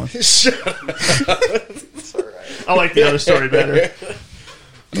yeah, go on. shut up. It's alright. I like the other story better.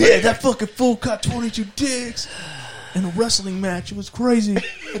 Yeah, that fucking fool caught 22 dicks in a wrestling match. It was crazy.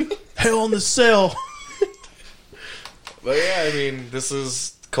 Hell in the Cell. But yeah, I mean, this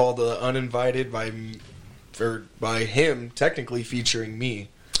is called Uninvited by him, technically featuring me.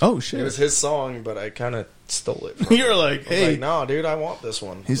 Oh, It shit. was his song, but I kind of stole it. From You're like, I was hey. like, no, dude, I want this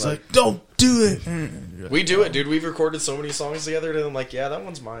one. He's like, don't do it. You're like, we do it, dude. We've recorded so many songs together, and I'm like, yeah, that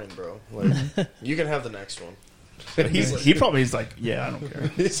one's mine, bro. Like, you can have the next one. he probably is like, yeah, I don't care.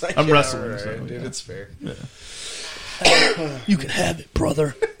 He's like, I'm yeah, wrestling, all right, so, dude, yeah. it's fair. You can have it,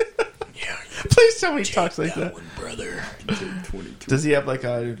 brother. Please tell me he talks like that. Brother. Does he have like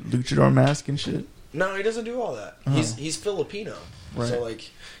a luchador mask and shit? No, he doesn't do all that. He's Filipino, Right. so like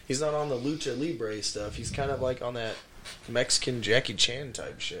he's not on the lucha libre stuff. He's kind of like on that Mexican Jackie Chan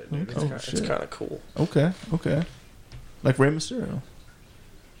type shit. Dude. Oh, It's shit. kind of cool. Okay. Like Rey Mysterio.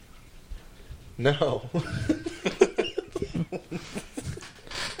 No,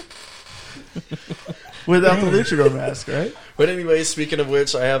 Without the luchador mask, right? but anyway, speaking of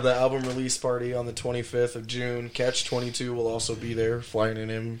which, I have the album release party on the 25th of June. Catch 22 will also be there, flying in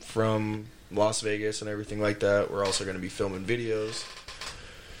him from Las Vegas and everything like that. We're also going to be filming videos.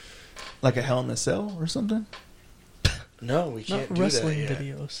 Like a Hell in the Cell or something? No, we can't Not do wrestling that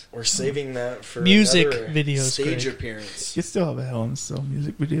yet. videos. We're saving that for Music another videos, stage Greg. appearance. You still have a Hell in the Cell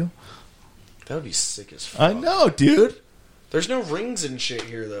music video? That would be sick as fuck. I know, dude. There's no rings and shit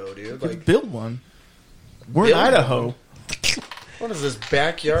here, though, dude. You could Like, build one. We're in Build Idaho. what is this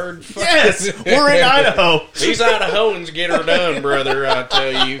backyard? Yes, we're in Idaho. These Idahoans get her done, brother. I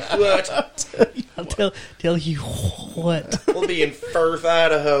tell you what. I'll tell you what. We'll be in Firth,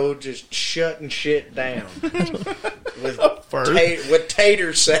 Idaho, just shutting shit down with Firth? with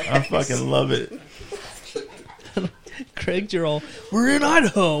tater sacks. I fucking love it. Craig, you're all, we're in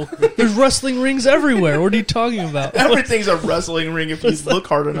Idaho. There's wrestling rings everywhere. What are you talking about? Everything's a wrestling ring if you look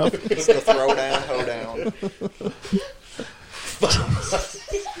hard enough. Just the throw down, hoe down.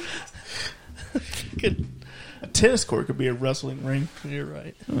 A tennis court could be a wrestling ring. You're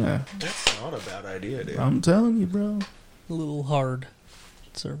right. Yeah. That's not a bad idea, dude. I'm telling you, bro. A little hard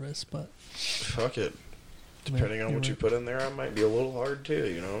service, but Fuck it. Depending on you're what you right. put in there, I might be a little hard too.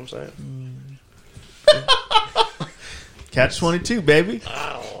 You know what I'm saying? Catch 22, baby.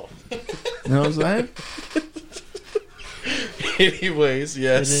 Ow. You know what I'm saying? Anyways, It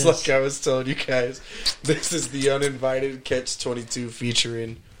yes, is. like I was telling you guys, this is the Uninvited Catch 22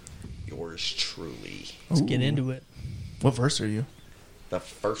 featuring yours truly. let's get into it. What verse are you? The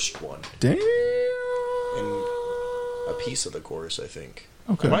first one. Damn. And a piece of the chorus, I think.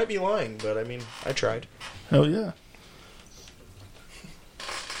 Okay. I might be lying, but I mean, I tried. Hell yeah.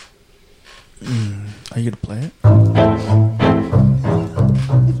 Are you going to play it?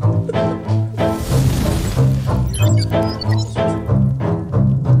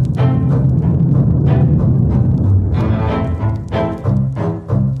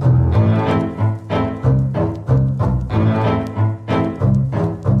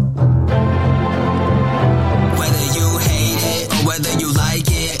 Whether you hate it or whether you like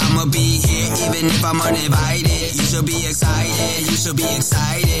it, I'ma be here even if I'm uninvited. You should be excited, you should be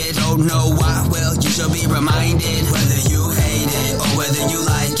excited. Don't know why, well, you should be reminded. Whether you hate it or whether you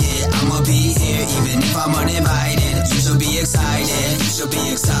like it, I'ma be here even if I'm uninvited. You should be excited, you should be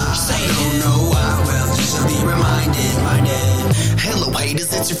excited. Don't know why, well, you should be reminded. hello haters,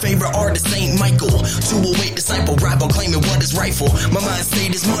 it's your favorite artist, Saint Michael. 208 disciple, rival claiming what is rightful. My mind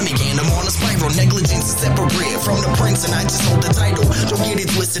state is money, and I'm on a spiral. Negligence is separate from the prince, and I just hold the title. Don't get it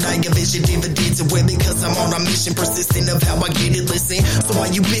twisted, I give vision dividends with it, cause I'm on a mission, persistent of how I get it. Listen, so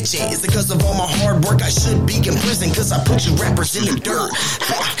why you bitching? Is it cause of all my hard work? I should be in prison, cause I put you rappers in the dirt.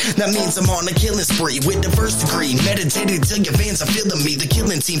 That means I'm on a killing spree with the first degree. Meditated till your fans are feeling me. The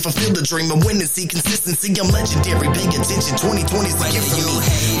killing team fulfill the dream of winning. See consistency, I'm legendary. Pay attention, 2020's the gift for me.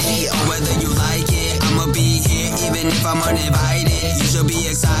 Hate it, or whether you like it, I'ma be here even if I'm uninvited. You should be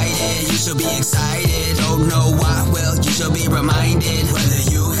excited, you should be excited. Don't know why, well, you should be reminded. Whether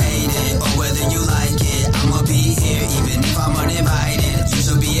you hate it, or whether you like it, I'ma be here even if I'm uninvited. You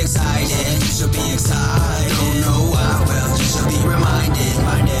should be excited, you should be excited. Don't know why, well, you should be reminded.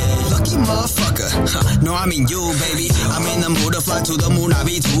 Lucky motherfucker, no, I mean you, baby. I'm in the mood to fly to the moon. I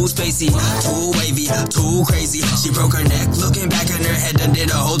be too spacey, too wavy, too crazy. She broke her neck, looking back in her head and did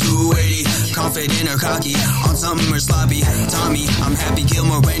a whole 280. Confident or cocky, on something or sloppy. Tommy, I'm Happy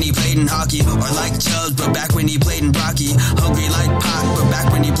Gilmore when he played in hockey. Or like Chubbs, but back when he played in Rocky. Hungry like Pac, but back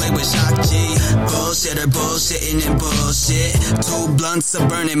when he played with Shock G. Bullshit or bullshitting and bullshit. Too blunts to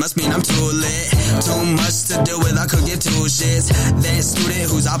burn, it must mean I'm too lit. Too much to do with, I could give two shits. That student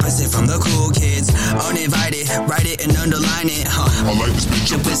who's opposite from the cool kids. Uninvited, write it and underline it. I like this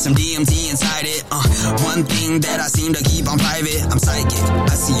picture with some DMT inside it. One thing that I seem to keep on private. I'm psychic,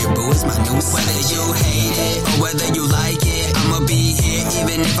 I see your boo is my new sidekick. Whether you hate it or whether you like it, I'ma be here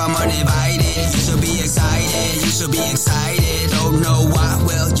even if I'm uninvited. You should be excited, you should be excited. Don't know why,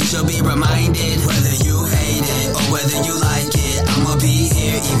 well, you should be reminded. Whether you hate it or whether you like it, I'ma be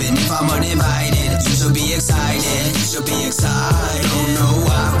here even if I'm uninvited. You should be excited, you should be excited. Don't know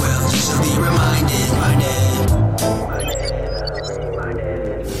why, well, you should be reminded.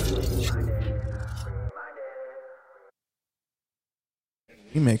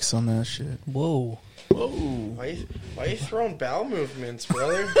 Remix on that shit. Whoa. Why you throwing bowel movements,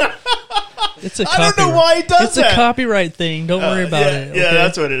 brother? It's a I don't know why he does It's that. a copyright thing. Don't worry about yeah, it. yeah, okay?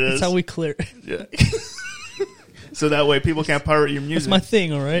 that's what it is. That's how we clear it. Yeah. So that way people can't pirate your music. That's my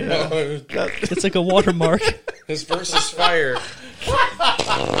thing, all right? Yeah. It's like a watermark. His verse is fire.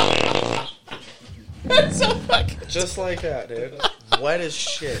 That's so fucking. Just like that, dude. Wet as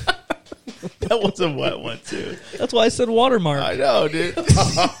shit. That was a wet one too. That's why I said watermark. I know, dude.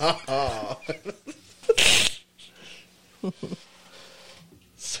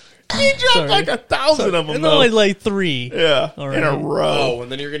 He dropped Sorry. like 1,000 of them. And though. only like 3. Yeah, All in a right. row. Oh,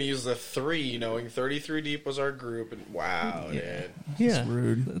 and then you're gonna use the 3, knowing 33 Deep was our group, and wow, dude, Yeah.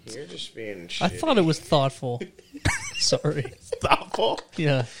 Rude. you're just being. I shitty. thought it was thoughtful. Sorry. Thoughtful.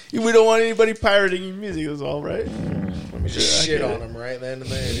 Yeah. We don't want anybody pirating your music. Is all right. Let me just shit on him right then and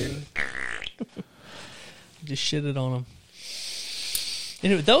there, dude. Just shitted on him.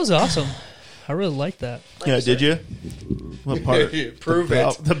 Anyway, that was awesome. I really liked that. Yeah, did you? What part? Prove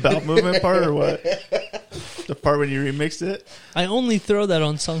The bowel movement part, or what? The part when you remixed it? I only throw that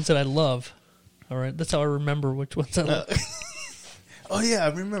on songs that I love. All right, that's how I remember which ones I love. Oh yeah, I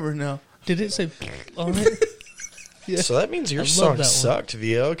remember now. Did it say on it? Yeah. So that means your I love song that one. sucked,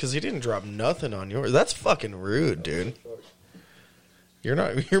 VO, because you didn't drop nothing on yours. That's fucking rude, dude. Your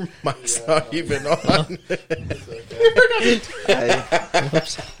mic's not even on.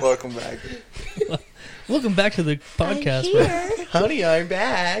 Welcome back. Welcome back to the podcast, bro. Honey, I'm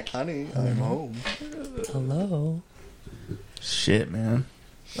back. Honey, I'm home. Hello. Shit, man.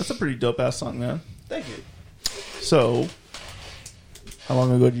 That's a pretty dope ass song, man. Thank you. So, how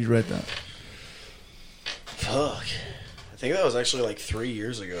long ago did you write that? Fuck. I think that was actually like 3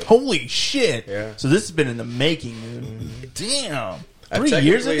 years ago. Holy shit! Yeah. So this has been in the making, dude. Damn. I've 3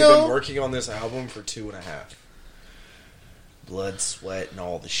 years technically ago? been working on this album for 2.5. Blood, sweat, and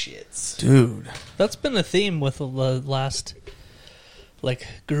all the shits. Dude. That's been a theme with the last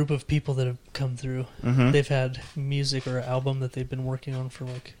group of people that have come through. Mhm. They've had music or album that they've been working on for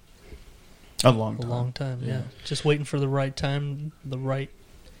A long a time. long time. Yeah. Just waiting for the right time,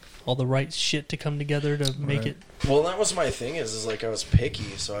 all the right shit to come together to make Right. it. Well, that was my thing is like I was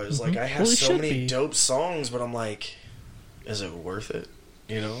picky. So I was like, I have Well, you so should many be. dope songs, but I'm like, is it worth it?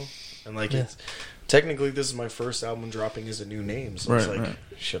 You know? And like, Yeah. it's technically this is my first album dropping as a new name. So it's Right, like, right.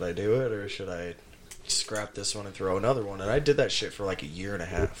 should I do it or should I scrap this one and throw another one? And I did that shit for like 1.5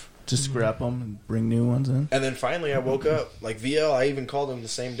 years. Just scrap them and bring new ones in. And then finally I woke up, like VL, I even called him the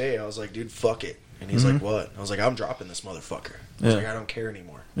same day. I was like, dude, fuck it. And he's like, what? I was like, I'm dropping this motherfucker. I was Yeah. like, I don't care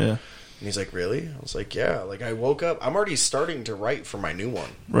anymore. Yeah. And he's like, really? I was like, yeah. Like I woke up, I'm already starting to write for my new one.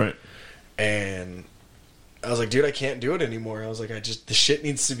 Right. And I was like, dude, I can't do it anymore. I was like, the shit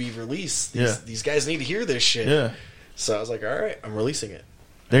needs to be released. Yeah. These guys need to hear this shit. Yeah. So I was like, all right, I'm releasing it.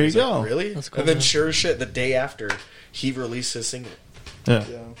 There you He's like, go. really? That's cool, and then man. sure as shit, the day after, he released his single. Yeah.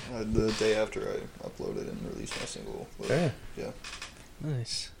 Yeah, the day after I uploaded and released my single. Yeah. Yeah.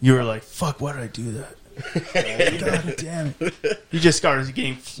 Nice. You were like, fuck, why did I do that? God damn it. You just started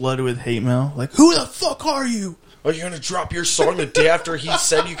getting flooded with hate mail. Like, who the fuck are you? Are you going to drop your song the day after he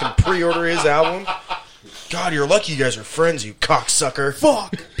said you can pre-order his album? God, you're lucky you guys are friends, you cocksucker.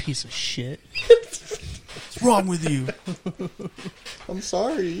 Fuck. Piece of shit. What's wrong with you? I'm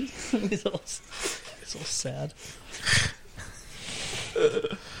sorry. He's all sad.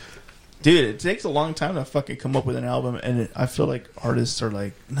 Dude, it takes a long time to fucking come up with an album, and I feel like artists are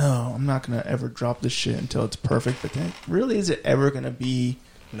like, no, I'm not going to ever drop this shit until it's perfect. But then, really, is it ever going to be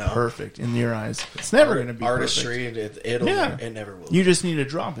perfect in your eyes? It's never going to be artistry. perfect. It never will. You just need to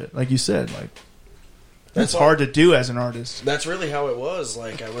drop it, like you said. Like That's that's hard to do as an artist. That's really how it was.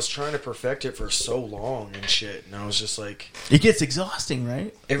 Like, I was trying to perfect it for so long and shit, and I was just like... It gets exhausting,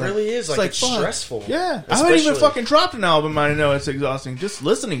 right? It really is. Like, it's fuck. stressful. Yeah. I haven't even Especially- fucking dropped an album. I know it's exhausting. Just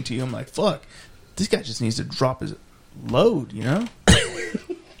listening to you, I'm like, fuck. This guy just needs to drop his load, you know?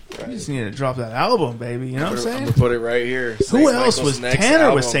 You just need to drop that album, baby. You know what I'm I'm saying? going to put it right here. Who St. else Michael's was... next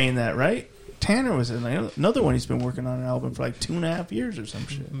Tanner was album. saying that, right? Tanner was in another one. He's been working on an album for like 2.5 years or some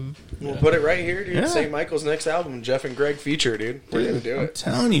shit. We'll put it right here, dude. Yeah. St. Michael's next album, Jeff and Greg feature, dude. We're going to do I'm it.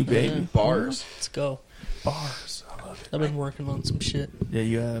 telling you, baby. Bars. Let's go. Bars. I love it. I've been working on some shit. Yeah,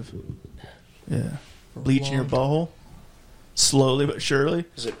 you have. Yeah. for a Bleaching your long butthole. Slowly but surely.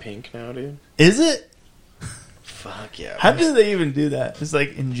 Is it pink now, dude? Is it? Fuck yeah. How man. do they even do that? It's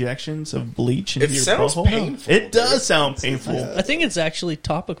like injections of bleach into It your sounds butthole? painful, It does dude. sound painful. I think it's actually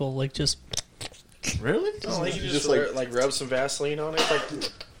topical, like just Really? Oh, like you just like- like rub some Vaseline on it, like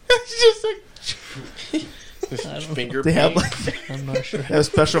It's just like I don't finger they have paint. like I'm not sure. they have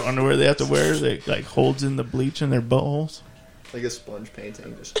special underwear they have to wear that like holds in the bleach in their buttholes. Like a sponge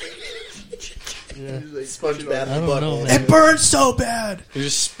painting. Just Yeah. Sponge bath I the don't know, butthole. man. It burns so bad, You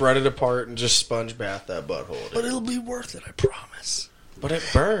just spread it apart and just sponge bath that butthole. but Dude. it'll be worth it. I promise. But it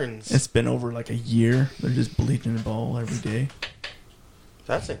burns. It's been over like a year. They're just bleaching the butthole every day.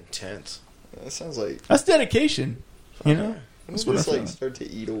 That's intense. that sounds like That's dedication. You know. That's what I just like thought. start to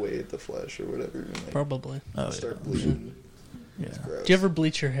eat away at the flesh or whatever. And like Probably. Oh, start bleeding. yeah. It's gross. Do you ever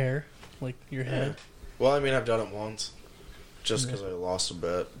bleach your hair, like your head? Well, I mean, I've done it once, just because I lost a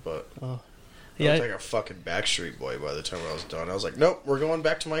bet. But Oh, I yeah. looked like a fucking Backstreet Boy by the time I was done. I was like, nope, we're going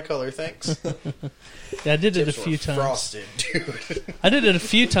back to my color, thanks. Yeah, I did it a Tips were few times. Frosted, dude. I did it a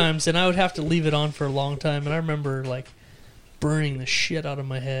few times, and I would have to leave it on for a long time. And I remember like burning the shit out of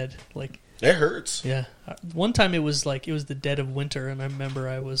my head. Like, It hurts. yeah, one time it was the dead of winter, and I remember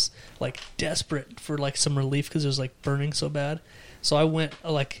I was like desperate for like some relief because it was like burning so bad. So I went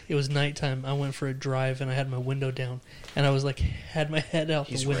it was nighttime. I went for a drive, and I had my window down, and I was like had my head out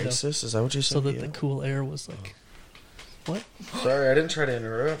He's the window racist? Is that what you said? so that yeah? the cool air was like, what? Sorry, I didn't try to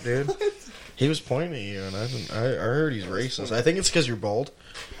interrupt, dude. He was pointing at you, and I heard he's racist. I think it's because you're bald.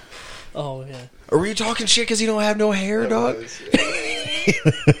 Oh yeah. Or were you talking shit because you don't have no hair, dog?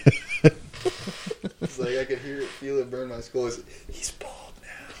 It's like I could hear it, feel it burn my skull. It's, he's bald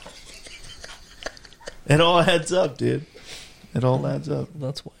now. It all adds up, dude. It all adds up.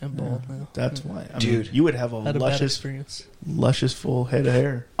 That's why I'm bald now. That's why. I Dude. mean, you would have a I had a bad luscious, experience. luscious full head of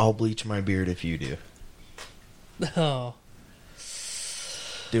hair. I'll bleach my beard if you do. Oh,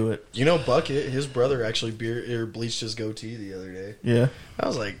 Do it. You know, Bucket, his brother actually bleached his goatee the other day. Yeah. I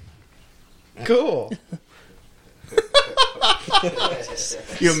was like, cool.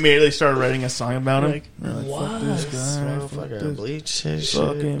 You immediately started writing a song about him. Like, You're like, what? fuck this guy. So Fuck fucking this. bleach his shit.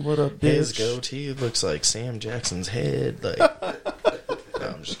 Fucking what up, bitch? His goatee looks like Sam Jackson's head. Like, no,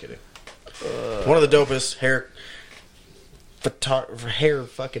 I'm just kidding. One of the dopest hair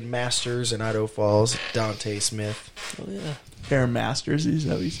fucking masters in Idaho Falls, Dante Smith. oh yeah. Hair Masters, is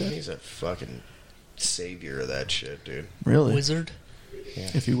that what you said? He's a fucking savior of that shit, dude. Really? Wizard.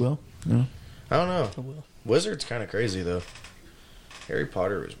 If you will. Yeah. I don't know. I will. Wizard's kind of crazy though. Harry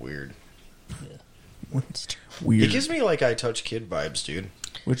Potter is weird. It's true. Weird. It gives me like I Touch Kid vibes, dude.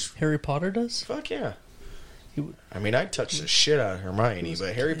 Which Harry Potter does. Fuck yeah. He would- I mean, I touched the shit out of Hermione,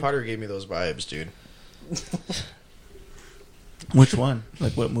 but Harry Potter gave me those vibes, dude. which one?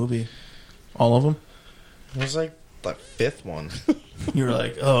 Like what movie? All of them? It was like the fifth one. You were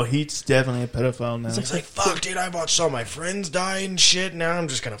like, oh, he's definitely a pedophile now. It's like, fuck, dude, I watched all my friends die and shit. Now I'm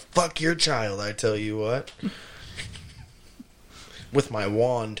just gonna fuck your child, I tell you what. With my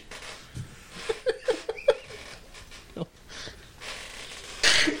wand.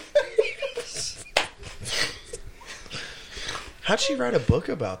 How'd she write a book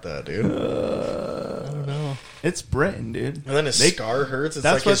about that, dude? I don't know. It's Britain, dude. And then his scar hurts. It's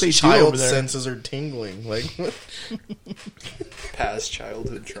that's like what they his do over child there. senses are tingling. Like, what? Past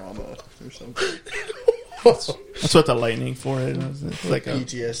childhood trauma or something. That's what the lightning for it is. It's like a,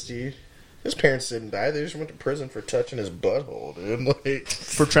 PTSD. His parents didn't die. They just went to prison for touching his butthole, dude. Like,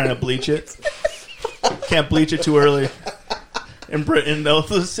 for trying to bleach it. Can't bleach it too early. In Britain, they'll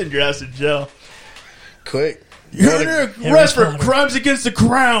send your ass to jail. quick. You're under arrest for crimes against the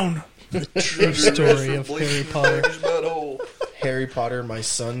crown. The true story of Harry Potter. Harry Potter, my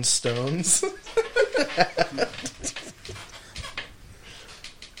son stones.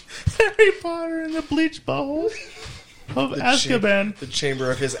 Harry Potter in the bleach bottle of Azkaban. The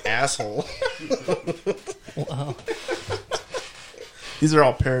chamber of his asshole. Wow. These are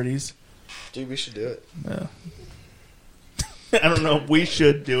all parodies. Dude, we should do it. Yeah. I don't know if we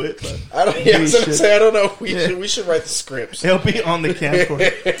should do it, but I don't. Yeah, I was gonna say I don't know. If we should write the scripts. It'll be on the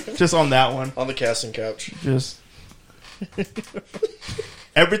camcorder, just on that one, on the casting couch. Just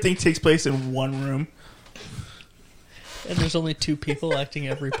everything takes place in one room, and there's only 2 people acting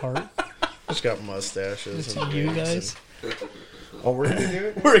every part. Just got mustaches. It's you guys. Oh, we're gonna do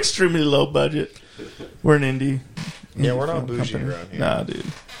it. We're extremely low budget. We're an indie. Yeah, we're not bougie around here. Nah, dude.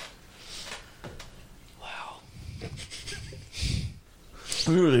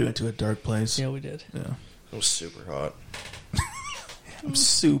 We really went to a dark place. Yeah, we did. Yeah. It was super hot. I'm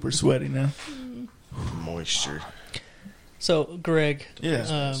super sweaty now. Moisture. So, Greg.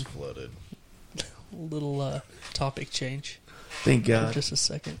 Yeah. Flooded. Little topic change. Thank God. For just a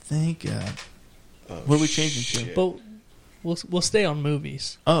second. Thank God. Oh, what are we changing to? But we'll stay on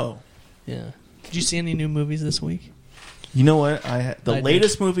movies. Oh. Yeah. Did you see any new movies this week? You know what? The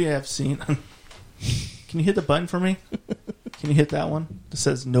latest did. movie I have seen. Can you hit the button for me? Can you hit that one that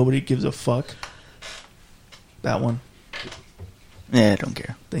says nobody gives a fuck? That one. Yeah, I don't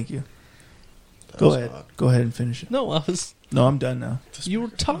care. Thank you. Go ahead. Hot. Go ahead and finish it. No, I was. No, I'm done now. You were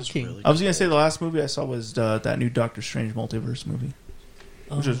talking. Really I was gonna say the last movie I saw was that new Doctor Strange multiverse movie,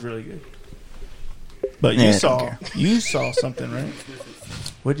 which Oh. was really good. But Yeah, you I don't saw care. something, right?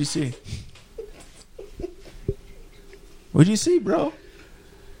 What'd you see? What'd you see, bro?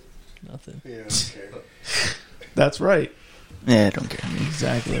 Nothing. Yeah, okay. That's right. Yeah, I don't care.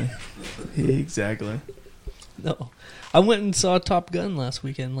 Exactly. Exactly. No. I went and saw Top Gun last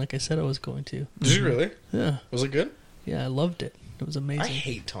weekend, like I said I was going to. Did you really? Yeah. Was it good? Yeah, I loved it. It was amazing. I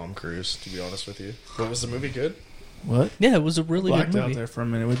hate Tom Cruise, to be honest with you. But was the movie good? What? Yeah, it was a really Blacked good out movie. there for a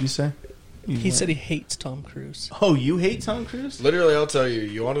minute. What'd you say? He said he hates Tom Cruise. Oh, you hate Tom Cruise? Literally, I'll tell you.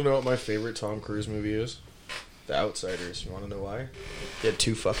 You want to know what my favorite Tom Cruise movie is? The Outsiders. You want to know why? He had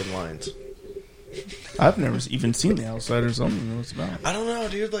 2 fucking lines. I've never even seen The Outsiders. I don't even know what it's about. I don't know,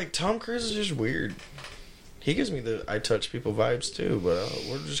 dude. Like, Tom Cruise is just weird. He gives me the I touch people vibes, too, but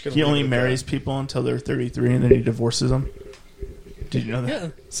we're just going to... He only marries people until they're 33 and then he divorces them. Did you know that? Yeah.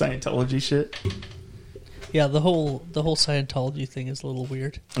 Scientology shit? Yeah, the whole Scientology thing is a little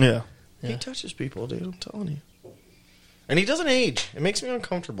weird. Yeah. Yeah. He touches people, dude. I'm telling you. And he doesn't age. It makes me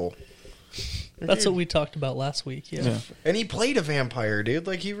uncomfortable. That's what we talked about last week. Yeah. And he played a vampire, dude.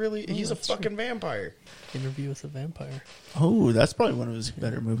 Like, he's a fucking vampire. Interview with a Vampire. Oh, that's probably one of his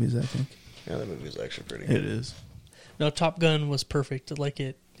better movies, I think. Yeah, that movie was actually pretty good. It is. No, Top Gun was perfect. Like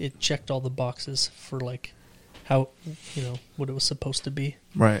it checked all the boxes for like how what it was supposed to be.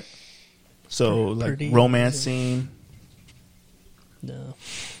 Right. So, like, Pretty romance amazing. scene. No,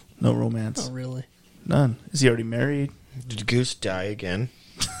 No romance. not really. None. Is he already married? Did Goose die again?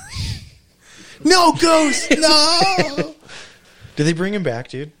 No, Ghost! No! Did they bring him back,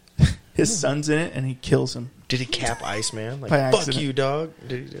 dude? His son's in it and he kills him. Did he cap Iceman? Like, By fuck accident. you, dog.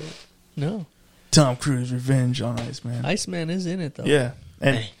 Did he do it? No, Tom Cruise Revenge on Iceman. Iceman is in it though. Yeah.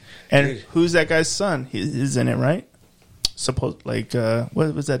 And Dude. who's that guy's son? He's in it, right? What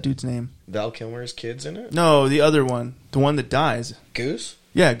was that dude's name? Val Kilmer's kid's in it? No, the other one. The one that dies. Goose?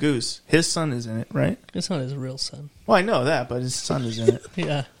 Yeah, Goose. His son is in it, right? It's not his real son. Well, I know that, but his son is in it.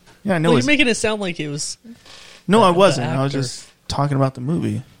 Yeah. Yeah, I know. Well, his- you're making it sound like it was. No, I the wasn't. I was actor. just talking about the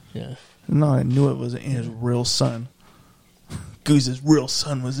movie. Yeah. No, I knew it wasn't his real son. Goose's real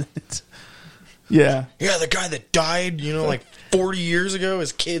son was in it. Yeah. Yeah, the guy that died, like 40 years ago,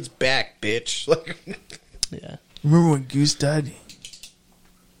 his kid's back, bitch. Like, Yeah. Remember when Goose died?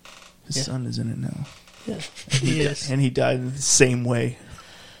 His Yeah. son is in it now. Yeah. He is. And he died in the same way.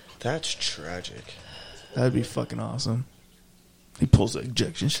 that's tragic. That'd be fucking awesome. He pulls the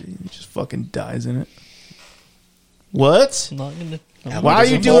ejection shit. He just fucking dies in it. What? I'm not gonna. Why are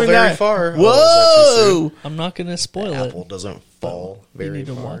you doesn't fall doing very that? far. Whoa! Oh, is I'm not gonna spoil that too soon? it. Apple doesn't fall You very need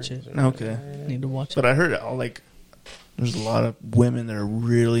to far. watch it. Okay. Need to watch it. But I heard it all, like, there's a lot of women that are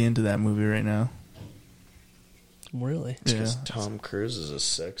really into that movie right now. Really? Because Tom Cruise is a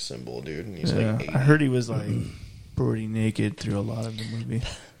sex symbol, dude, and he's like 80. I heard he was like pretty naked through a lot of the movie.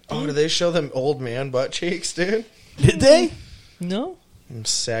 Oh, did they show them old man butt cheeks, dude? Did they? No.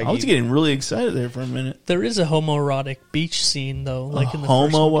 Saggy. I was getting really excited there for a minute. There is a homoerotic beach scene, though. Like in the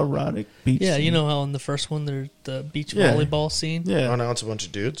first one. Homoerotic beach Yeah, scene? you know how in the first one there's the beach Yeah. volleyball scene? Yeah. Oh, now it's a bunch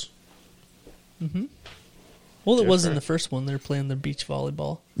of dudes? Mm-hmm. Well, it was in Different. the first one. They're playing their beach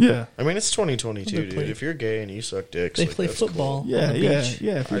volleyball. Yeah. I mean, it's 2022, They dude. play- If you're gay and you suck dicks, They like, play that's football. cool. Yeah, on the yeah, beach.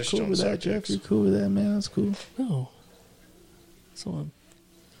 yeah. If I you're just cool don't with that, suck Jeff, dicks. you're cool with that, man. That's cool. No. So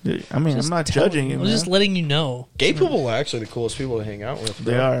I mean, I'm not judging you, I man. was just letting you know. Gay people are actually the coolest people to hang out with.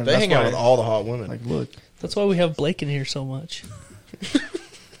 They bro. are. They That's hang out why- with all the hot women. Like, look, That's why we have Blake in here so much.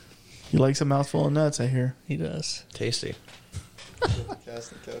 he likes a mouthful of nuts, I hear. He does. Tasty.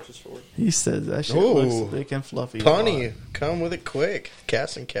 Casting couches for it. He says that shit Ooh. looks thick and fluffy. Punny, come with it quick.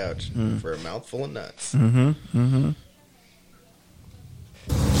 Casting couch for a mouthful of nuts. Mm-hmm, mm-hmm.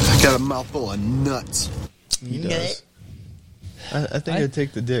 I got a mouthful of nuts. He does. I think I'd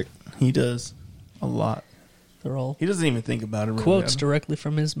take the dick. He does. A lot. They're all He doesn't even think about it. Really. quotes directly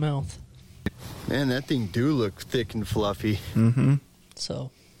from his mouth. Man, that thing do look thick and fluffy. Mm-hmm. So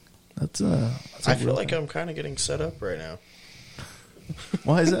That's I feel like I'm kind of getting set up right now.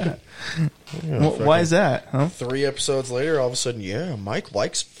 Why is that? Yeah, Why is that? Huh? 3 episodes later, all of a sudden, yeah, Mike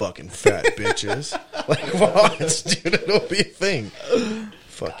likes fucking fat bitches. Like, what? Dude, it'll be a thing.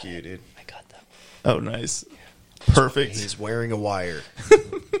 Fuck you, dude. I got that. Oh, nice. Perfect. He's wearing a wire.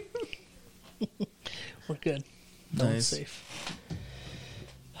 We're good. No one's Nice. safe.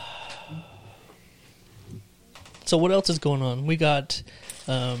 So what else is going on? We got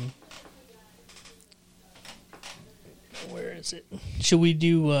where is it? Should we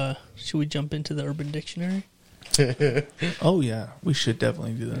jump into the Urban Dictionary? Oh, yeah. We should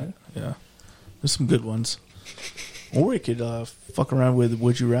definitely do that. Yeah. There's some good ones. Or we could fuck around with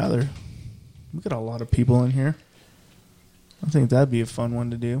Would You Rather. We got a lot of people in here. I think that'd be a fun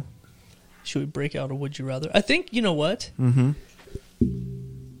one to do. Should we break out a Would You Rather? I think, you know what? Mm-hmm.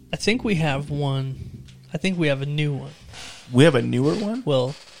 I think we have one. I think we have a new one. We have a newer one?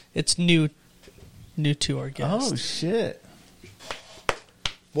 Well, it's new to our guest. Oh, shit.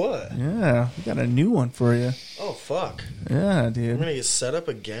 What? Yeah. We got a new one for you. Oh, fuck. Yeah, I'm dude. going to get set up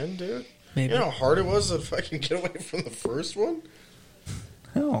again, dude? Maybe. You know how hard it was if I can get away from the first one?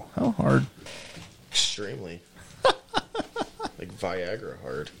 Hell, how hard? Extremely. Like Viagra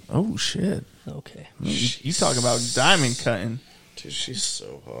hard. Oh, shit. Okay. You talking about diamond cutting. Dude, she's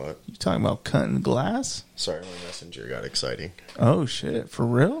so hot. You talking about cutting glass? Sorry, my messenger got exciting. Oh, shit. For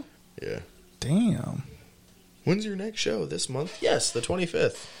real? Yeah. Damn. When's your next show? This month? Yes, the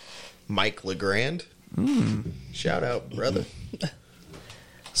 25th. Mike LeGrand. Shout out, brother.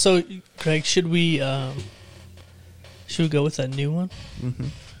 So, Greg, should we go with that new one? Mm-hmm.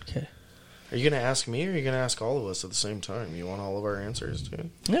 Okay. Are you going to ask me or are you going to ask all of us at the same time? You want all of our answers, dude?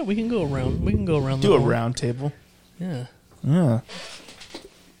 Yeah, we can go around. We can go around. Do the a horn. round table. Yeah. Yeah.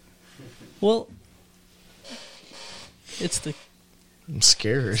 Well, it's the I'm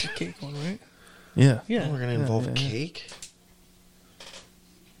scared. cake one, right? Yeah. Yeah. We're going to involve yeah. cake?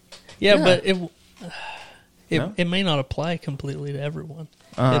 Yeah, Yeah. but it No? it may not apply completely to everyone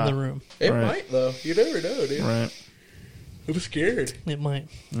in Ah. the room. It Right. might, though. You never know, dude. Right. I'm scared. It might.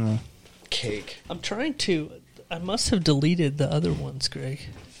 Cake. I'm trying to. I must have deleted the other ones, Greg.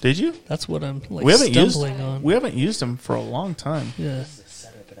 Did you? That's what I'm like We haven't used. stumbling on. We haven't used them for a long time. Yeah. This is a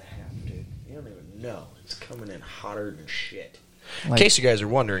setup and a half, dude. You don't even know. It's coming in hotter than shit. Like- in case you guys are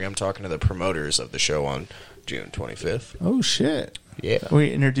wondering, I'm talking to the promoters of the show on June 25th. Oh shit. Yeah. Are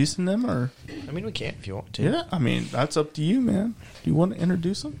we introducing them or? I mean, we can if you want to. Yeah. I mean, that's up to you, man. Do you want to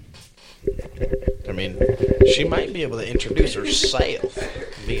introduce them? I mean, she might be able to introduce herself,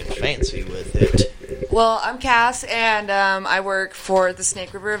 being fancy with it. Well, I'm Cass, and I work for the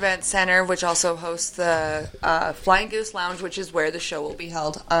Snake River Event Center, which also hosts the Flying Goose Lounge, which is where the show will be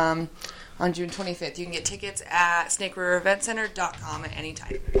held on June 25th. You can get tickets at snakeriveraeventcenter.com at any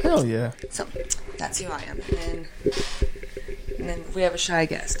time. Hell yeah. So that's who I am. And then we have a shy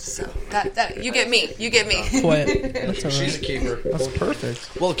guest. So that you get me. You get me. Quiet. That's all She's a right. keeper. That's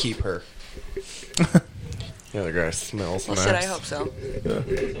perfect. We'll keep her. The other guy smells Well, nice. shit, I hope so.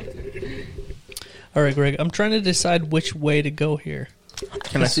 All right, Greg. I'm trying to decide which way to go here.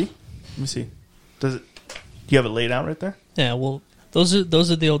 Can I see? Let me see. Does it? Do you have it laid out right there? Yeah. Well, those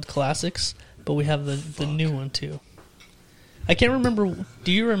are the old classics, but we have the new one too. I can't remember.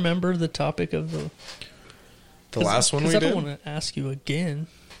 Do you remember the topic of the last one we I did? don't want to ask you again.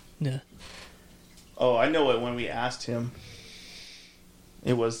 Yeah. Oh, I know it when we asked him.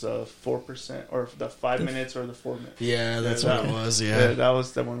 It was 4% or the 5 minutes or the 4 minutes. Yeah, that's what it was. Yeah, that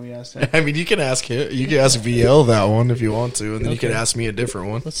was the one we asked him. I mean, you can ask him. You can ask VL that one if you want to, and then you can ask me a different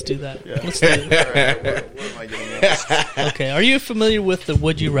one. Let's do that. Yeah. Let's do it. All right, what am I getting next? Okay, are you familiar with the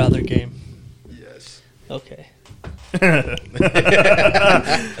Would You Rather game? Yes. Okay.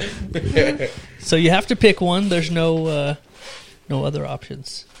 So you have to pick one. There's no other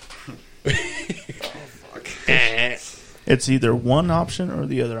options. It's either one option or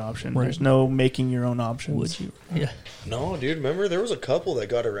the other option. Right. There's no making your own options. Would you? Yeah. No, dude. Remember, there was a couple that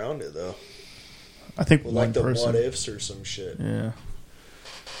got around it though. I think With one like the person. what ifs or some shit. Yeah.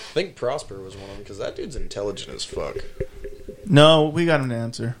 I think Prosper was one of them because that dude's intelligent as fuck. No, we got him to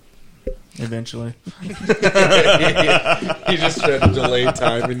answer. Eventually. He just tried to delay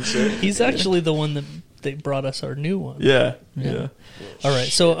time and shit. He's actually the one that they brought us our new one. Yeah. All right,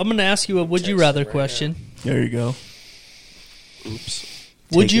 so I'm going to ask you a Would You Rather question. There you go. Oops.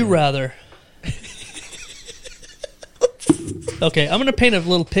 Would you rather? Okay, I'm going to paint a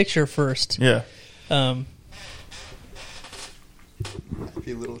little picture first. Yeah. Happy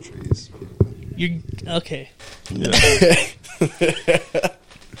little trees. You okay? Yeah.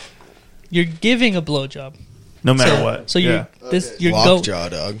 You're giving a blowjob. No matter what. So you Yeah. you're Lockjaw,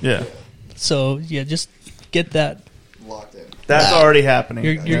 dog. Yeah. So yeah, just get that. Locked in. That's already happening.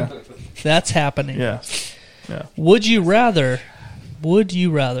 You're, that's happening. Yeah. Yeah. Would you rather give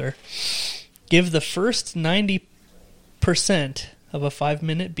the first 90% of a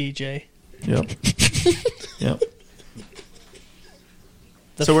 5-minute BJ? Yep. Yep.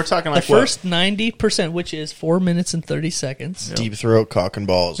 So we're talking like the first 90%, which is 4 minutes and 30 seconds. Yep. Deep throat, cock and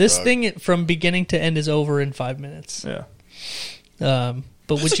balls. This dog. thing from beginning to end is over in 5 minutes. Yeah. But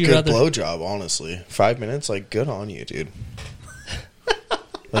That's would a you good rather? blowjob, honestly. 5 minutes, like, good on you, dude.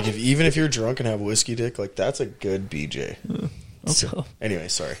 Like, even if you're drunk and have whiskey dick, like, that's a good BJ. So, Anyway,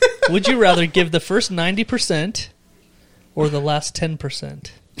 sorry. would you rather give the first 90% or the last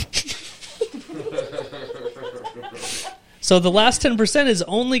 10%? So the last 10% is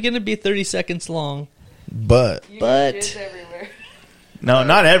only going to be 30 seconds long. But everywhere. No,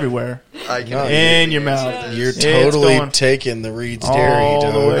 not everywhere. I can In your mouth. you're It's totally going taking the Reed's Dairy,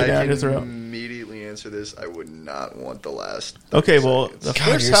 all the way dog. down I your can throat. immediately answer this. I would not want the last. Okay, well, the God,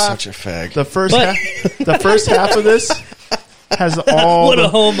 first you're half, such a fag. the first But- half, the first half of this has all What the, a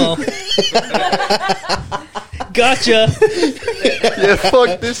homo. Gotcha. Yeah,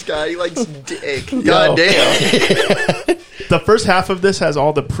 fuck this guy. He likes dick. God damn. the first half of this has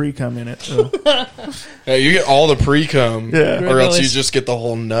all the pre-cum in it. So. Hey, you get all the pre-cum, Yeah. or else you always- just get the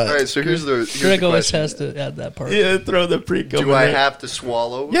whole nut. All right, so here's the Greg always question. has to add that part. Yeah, throw the pre-cum. Do in I there. have to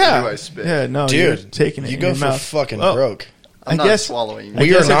swallow? Yeah. Or do I spit? Yeah, no, you're Dude, taking it. you in go your for mouth. fucking Well, broke. I'm I not guess- swallowing. I We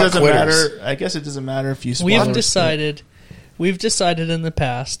guess are it not doesn't quitters. matter. I guess it doesn't matter if you swallow. We've decided in the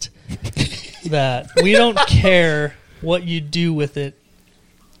past that we don't care what you do with it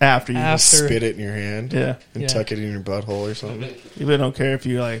after you after. Spit it in your hand Yeah. and Yeah. tuck it in your butthole or something. You really don't care if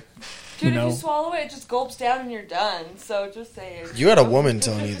you like. Dude, You know. if you swallow it, it just gulps down and you're done. So just say it. You had a woman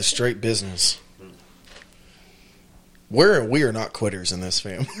telling you the straight business. We are not quitters in this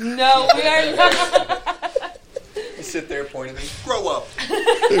fam. No, we are not. You sit there pointing at me. Grow up.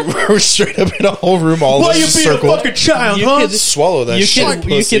 We're straight up in a whole room, all Why of you us being circle. a fucking child, You huh? could- Swallow that You shit, can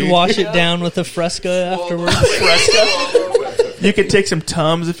pussy. wash it down with a Fresca afterwards. You could take some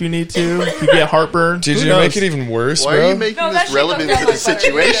Tums if you need to. If you get heartburn. Did Who you knows? make it even worse, Why bro? are you making No, that this shit relevant goes to down the like butter.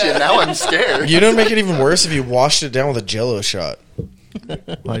 situation? Yeah. Now I'm scared. You don't make it even worse if you washed it down with a Jello shot.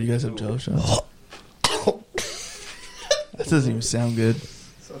 Why do you guys have Jello shots? That doesn't even sound good.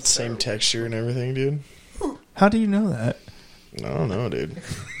 Same texture and everything, dude. How do you know that? I don't know, dude.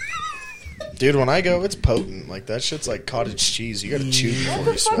 Dude, when I go, it's potent. Like, that shit's like cottage cheese. You gotta chew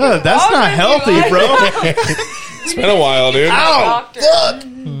before you swallow. Oh, that's wrong not with healthy, you? bro. It's been a while, dude. Doctor.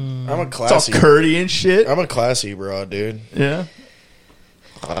 I'm a It's all classy. curdy and shit. I'm a classy broad, dude. Yeah.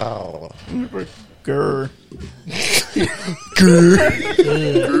 Wow. Grr.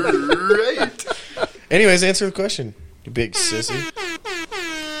 Great. Anyways, answer the question, you big sissy.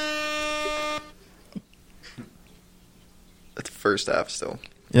 That's the first half still.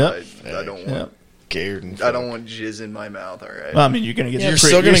 Yep. I don't want. Yep. Scared and I don't want jizz in my mouth. All right. Well, I mean, you're gonna get. You're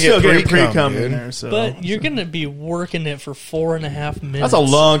still gonna get getting pre-cum, pre-cum dude. in there. So. But you're going to be working it for 4.5 minutes. That's a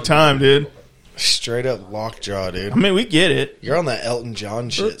long time, dude. straight up lockjaw, dude. I mean, we get it. You're on that Elton John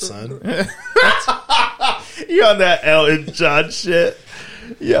shit, son. You on that Elton John shit?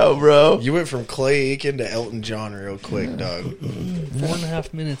 Yo, bro. You went from Clay Aiken to Elton John real quick, dog.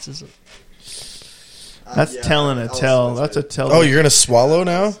 4.5 minutes is. That's telling a tell. That's a tell. Oh, you're gonna swallow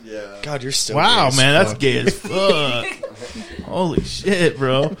now? Yeah. God, you're still wow, gay as man, that's fuck. gay as fuck. Holy shit,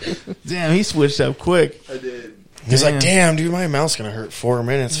 bro. Damn, he switched up quick. I did. He's like, damn, dude, my mouth's going to hurt 4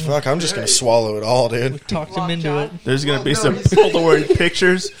 minutes. Fuck, I'm just going to swallow it all, dude. Talked him into it. There's going to be some Polaroid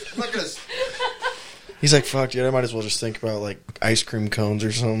pictures. He's like, fuck, dude, I might as well just think about, like, ice cream cones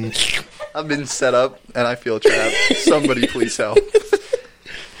or something. I've been set up, and I feel trapped. Somebody please help.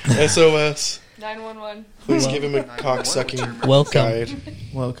 SOS. 911. Please give him a cock-sucking Welcome. guide.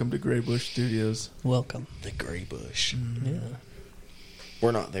 Welcome to Grey Bush Studios. Welcome. The Grey Bush. Yeah.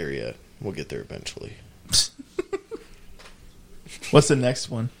 We're not there yet. We'll get there eventually. What's the next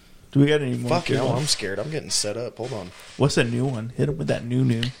one? Do we got any more? Fuck no, I'm scared. I'm getting set up. Hold on. What's a new one? Hit him with that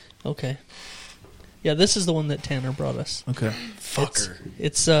new. Okay. Yeah, this is the one that Tanner brought us. Okay. Fucker.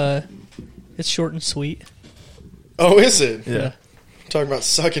 It's short and sweet. Oh, is it? Yeah. Talking about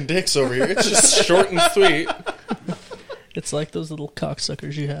sucking dicks over here. It's just short and sweet. It's like those little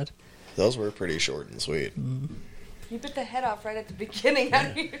cocksuckers you had. Those were pretty short and sweet. You bit the head off right at the beginning. How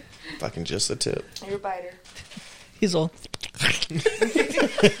do you? Fucking just the tip. You're a biter. He's all.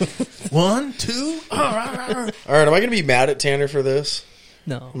 1, 2. All right, am I going to be mad at Tanner for this?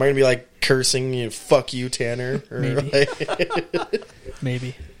 No. Am I going to be like cursing you, fuck you, Tanner? Or Maybe. like,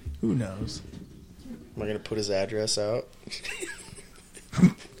 Maybe. Who knows? am I going to put his address out?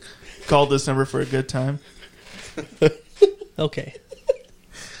 Call this number for a good time. Okay.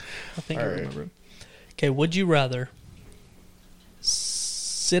 I think I All right. remember. Okay, would you rather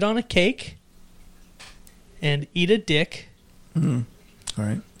sit on a cake and eat a dick, All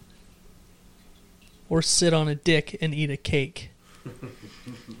right. or sit on a dick and eat a cake?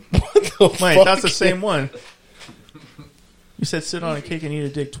 Wait, that's the same one. You said sit on a cake and eat a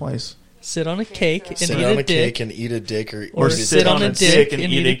dick twice. Sit on a cake and Sit eat on a a dick, cake and eat a dick, or eat a sit on a dick and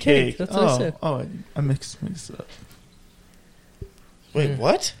eat a cake. That's what I Oh, said. I mixed up. Wait,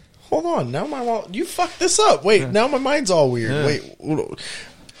 what? Hold on. Now you fucked this up. Wait, now my mind's all weird. Yeah. Wait, hold on.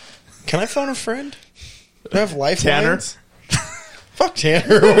 Can I phone a friend? Do I have lifelines? Tanner? Fuck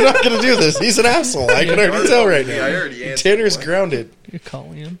Tanner. We're not going to do this. He's an asshole. I can already tell right now. I already answered. Tanner's grounded. You're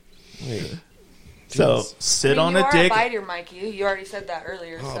calling him. Wait. So sit on you a are dick. a biter, Mikey. You already said that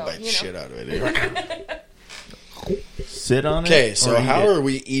earlier. I'll so, bite you the know. shit out of it. Sit on it. Okay, so or eat how it? are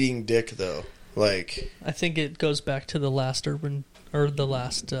we eating dick, though? Like, I think it goes back to the last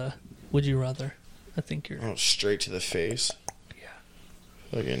would you rather. I think you're. oh, straight to the face? Yeah.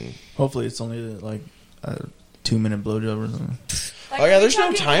 Fucking. Hopefully, it's only like a 2-minute blowjob or something. Like, Oh, yeah, are we there's no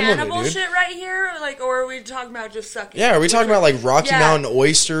talking time limit, cannibal dude. shit right here, like, or are we talking about just sucking? Yeah, are we talking about like Rocky Yeah. Mountain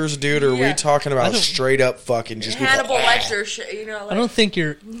oysters, dude? Or are we Yeah. talking I about don't- straight up fucking just Hannibal Lecter shit, you know? Like, I don't think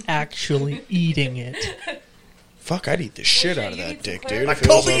you're actually eating it. Fuck, I'd eat the shit out of you that need some dick, clear- dude. Like If it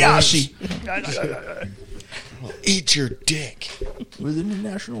was on Kobayashi. me. Eat your dick. Within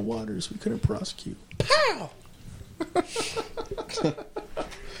international waters, we couldn't prosecute. Pow!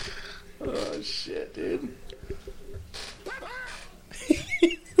 Oh, shit, dude.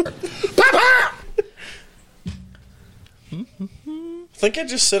 I think I'd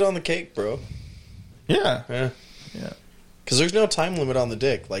just sit on the cake, bro. Yeah. Yeah. Yeah. Because there's no time limit on the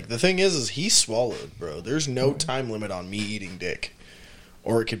dick. Like, the thing is he swallowed, bro. There's no time limit on me eating dick.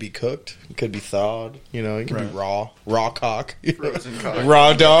 Or it could be cooked. It could be thawed. You know, it could be raw. Raw cock. Frozen cock.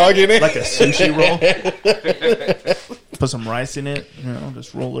 Raw dog in it. Like a sushi roll. Put some rice in it. You know,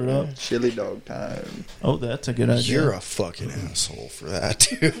 just roll it up. Chili dog time. Oh, that's a good idea. You're a fucking asshole for that,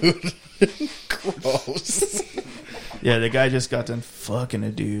 dude. Gross. Yeah, the guy just got done fucking a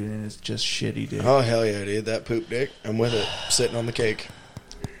dude, and it's just shitty, dude. Oh, hell yeah, dude. That poop dick. I'm with it. Sitting on the cake.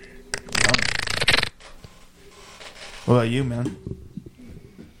 What about you, man?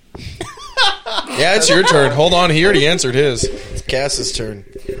 Yeah, it's your turn. Hold on. He already answered his. It's Cass's turn.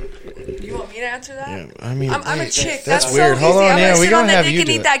 You want me to answer that? Yeah, I mean, I'm a chick. That's That's weird. So Hold easy. on. I'm Yeah, gonna we sit on gotta that have dick you and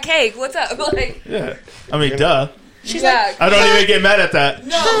do eat it. that cake. What's up? Like, Yeah. I mean, duh. yeah. I don't even get mad at that.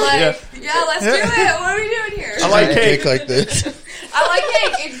 No, like, yeah, let's do it. What are we doing here? I like cake. like this. I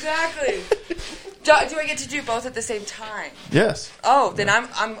like cake. Exactly. Do I get to do both at the same time? Yes. Oh, then I'm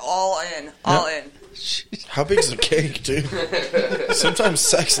all in. All in. How big's the cake, dude? Sometimes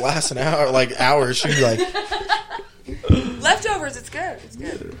sex lasts an hour, like hours. She'd be like, Leftovers. It's good. It's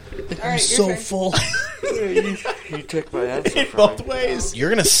good. All right, So your turn. full. You took my answer In from both me. ways. "You're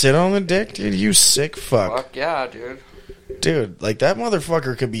gonna sit on the dick, dude? You sick fuck, Fuck yeah, dude. dude! Like that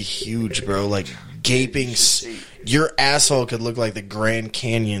motherfucker could be huge, bro. Like gaping. Your asshole could look like the Grand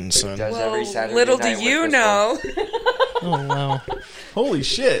Canyon, son. Does every Saturday Little do night with you this know. Oh wow. Holy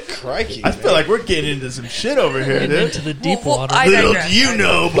shit. Crikey! I feel like we're getting into some shit over here, Getting dude. into the deep Well, water. I Little digress. do you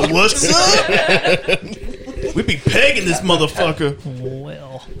know, but what's up? We be pegging this motherfucker.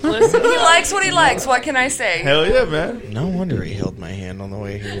 Well. Listen, he likes what he likes. What can I say? Hell yeah, man. No wonder he held my hand on the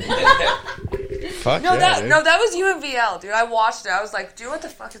way here. Fuck No, yeah, dude. that was you and VL, dude. I watched it. I was like, dude, what the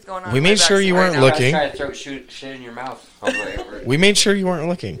fuck is going on? We made sure you weren't Now I looking. try to throw shit in your mouth. We made sure you weren't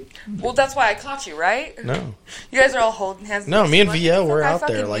looking. Well, that's why I caught you, right? No. You guys are all holding hands. No, me and Like, VL were I out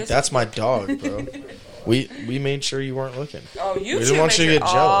there. fucking Like, used that's to- my dog, bro. We made sure you weren't looking. Oh, you We two didn't want you to made get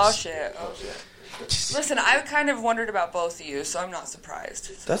sure- jealous. Oh shit! Oh shit! Listen, I kind of wondered about both of you, so I'm not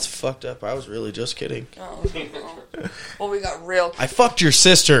surprised. That's fucked up. I was really just kidding. Oh. Well, we got real. I fucked your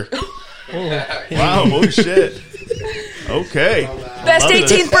sister. Wow, holy shit. Okay. Best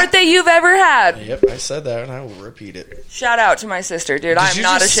 18th birthday you've ever had. Yep, I said that, and I will repeat it. Shout out to my sister, dude. Did I'm you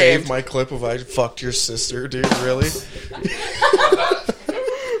not just ashamed. save my clip of I fucked your sister, dude? Really?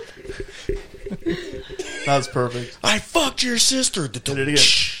 That was perfect. I fucked your sister. Did it again.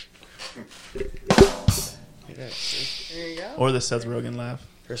 There you go. Or the Seth Rogen laugh.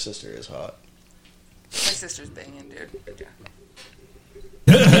 Her sister is hot. My sister's banging, dude.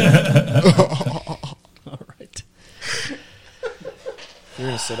 All right. You're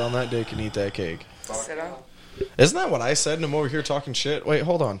gonna sit on that dick and eat that cake. Sit on. Isn't that what I said? And I'm over here talking shit. Wait,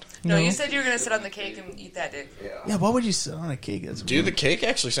 hold on. No, you said you were gonna sit on the cake and eat that dick. Yeah, why would you sit on a cake? That's Dude, the cake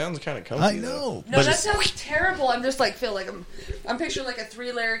actually sounds kind of comfy. I know. No, that sounds terrible. I'm just like feel like I'm picturing like a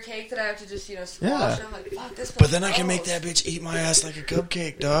 3-layer cake that I have to just squash. Yeah. And I'm like, fuck this. But then I can feels make that bitch eat my ass like a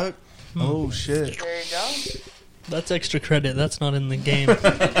cupcake, dog. Oh shit. gross. There you go. That's extra credit. That's not in the game. I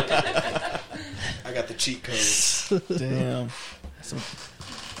got the cheat codes. Damn.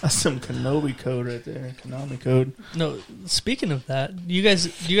 That's some Kenobi code right there. Konami code. No, speaking of that, do you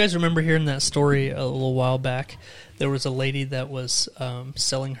guys remember hearing that story a little while back? There was a lady that was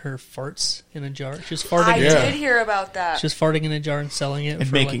selling her farts in a jar. She was farting. I did hear about that. She was farting in a jar and selling it And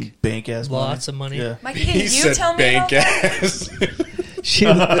for making like bank ass money. lots of money. Yeah. Mikey, can you tell me about that? She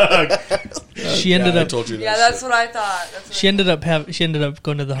ended I up. told you that. Yeah, that's what I thought. That's what She ended up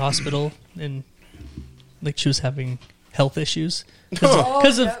going to the hospital and like she was having health issues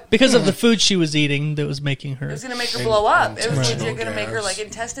because of the food she was eating that was making her. It was gonna make her blow up. It was Right. legit gonna make her like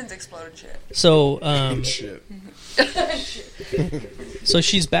intestines explode and shit. So Shit. so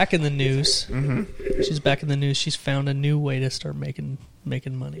she's back in the news. Mm-hmm. She's back in the news. She's found a new way to start making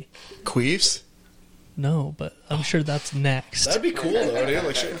money. Queefs? No, but I'm sure that's next. That'd be cool though, dude.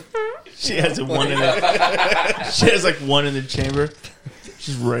 Like shit. She has one in the. She has like one in the chamber.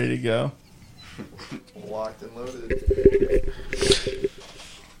 She's ready to go. Locked and loaded.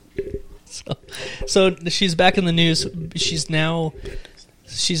 So she's back in the news. She's now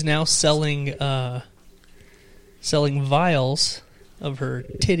selling vials of her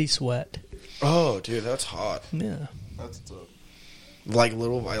titty sweat. Oh, dude, that's hot. Yeah. That's tough. Like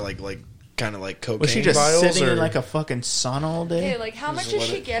little, like kind of like cocaine Was she just vials, sitting or in like a fucking sauna all day? Hey, like how much is let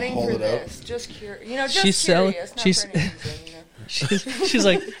she it getting hold for it up. this? Just curious. You know, just She's selling- curious. Not she's- for any reason, you know. She's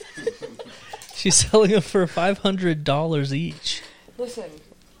like she's selling them for $500 each. Listen,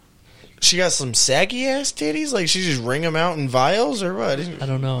 she got some saggy ass titties? Like she just wring them out in vials or what? I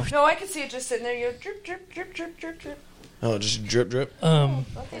don't know. no, I could see it just sitting there. You go, drip, drip, drip, drip, drip, drip. Oh, just drip, drip.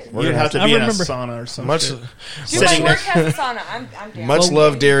 You'd have to I be in a remember- sauna or something. Much, Dude, Sitting my work has a sauna. I'm down. much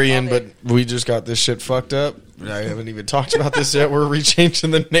love, Darian, Love but we just got this shit fucked up. I haven't even talked about this yet. We're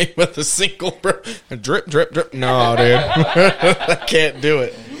rechanging the name of the single, bro. Drip, drip, drip. No, dude, I can't do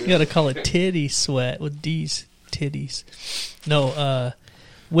it. You gotta call it titty sweat with D's titties. No,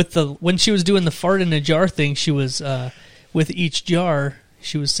 when she was doing the fart in a jar thing, she was with each jar.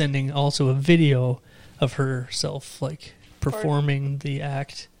 She was sending also a video of herself like performing the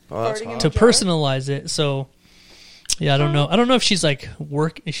act Oh, that's Farting in hot. a to jar? personalize it. So yeah, I don't know. I don't know if she's like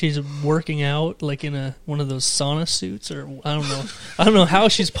she's working out like in one of those sauna suits, or I don't know. I don't know how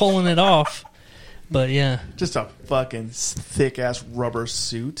she's pulling it off. But yeah, Just a fucking thick ass rubber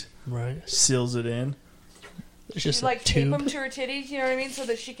suit. right. Seals it in. It's You just like a tape tube. them to her titties, you know what I mean, so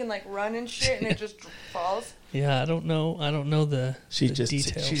that she can like run and shit, and it just falls. Yeah, I don't know the She the just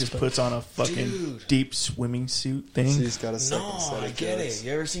details. she just but- puts on a fucking Dude. deep swimming suit thing. She's got a second No, set of I get jokes. it.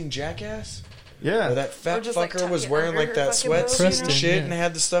 You ever seen Jackass? Yeah, Where that fat Or just, like, fucker tuck was it wearing under like her that fucking robe, sweatsuit Preston, and shit, yeah. and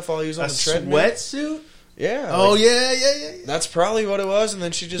had the stuff while he was on a the treadmill. sweatsuit. Yeah. Oh like, yeah. That's probably what it was, and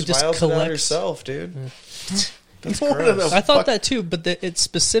then she just, Just vials it out collects- herself, dude. That's What gross. the I thought fuck? that too, but it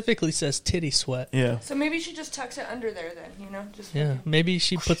specifically says titty sweat. Yeah. So maybe she just tucks it under there, then, you know, just Yeah, maybe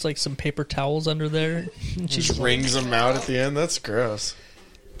she puts like some paper towels under there. And she Just wrings them out at the end. That's gross.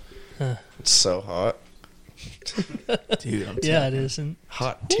 Huh. It's so hot. Dude, I'm Yeah, telling it you. isn't.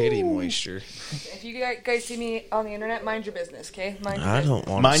 Hot titty moisture. If you guys see me on the internet, mind your business, okay? Mind your I business. don't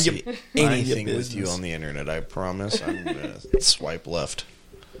want to Mind see your anything with you business. on the internet. I promise. I'm gonna swipe left.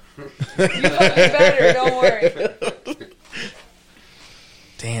 better, don't worry.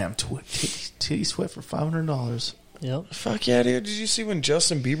 Damn, titty sweat for $500. Yep. Fuck yeah, dude. Did you see when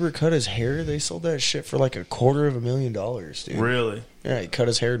Justin Bieber cut his hair? They sold that shit for like $250,000, dude. Really? Yeah, he cut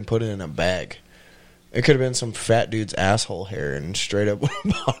his hair and put it in a bag. It could have been some fat dude's asshole hair and straight up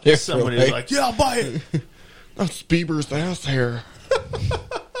bought it. Somebody was like, yeah, I'll buy it. That's Bieber's ass hair.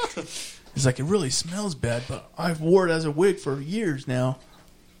 He's like, it really smells bad, but I've wore it as a wig for years now.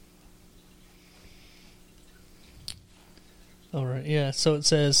 All right. Yeah. So it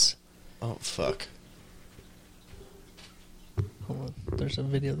says. Oh fuck. Hold on. There's a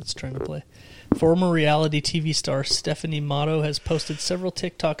video that's trying to play. Former reality TV star Stephanie Motto has posted several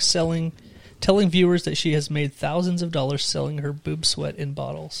TikToks telling viewers that she has made thousands of dollars selling her boob sweat in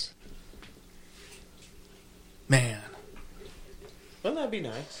bottles. Man. Wouldn't that be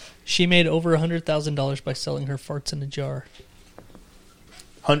nice? She made over $100,000 by selling her farts in a jar.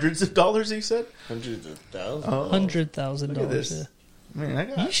 Hundreds of dollars, he said? Hundreds of thousands? Oh. $100,000. Look at this. Yeah.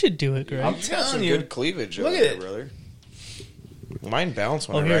 Man, You should do it, Greg. I'm telling some you. good cleavage Look over at there, it. brother. Mine bounce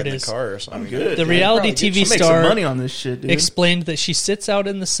when I here ride it in the is. car or something. I'm good. The reality TV Make some star money on this shit, dude. explained that she sits out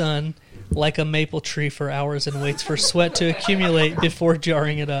in the sun like a maple tree for hours and waits for sweat to accumulate before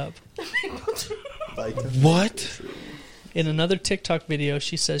jarring it up. What? In another TikTok video,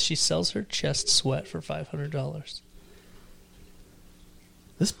 she says she sells her chest sweat for $500.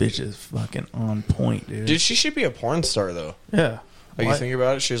 This bitch is fucking on point, dude. Dude, she should be a porn star, though. Yeah. Like, Why- you think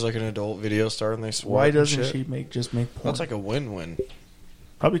about it, she's like an adult video star and they sweat. Why and doesn't shit. she just make porn? That's like a win-win.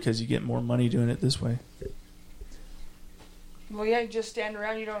 Probably because you get more money doing it this way. Well, yeah, you just stand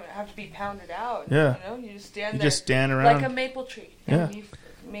around. You don't have to be pounded out. Yeah. You know, you just stand You there. just stand around. Like a maple tree. Yeah. And you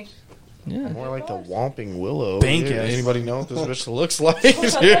make... Yeah. More like the Whomping Willow. Bank Dude, ass. anybody know what this bitch looks like?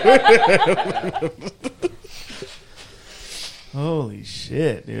 Holy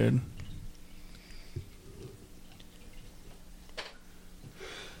shit, dude.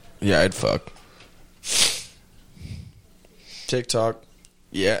 Yeah, I'd fuck. TikTok.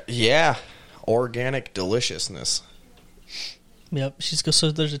 Yeah. Organic deliciousness. Yep.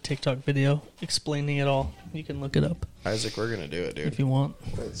 So there's a TikTok video explaining it all. You can look it up Isaac, we're going to do it, dude. if you want.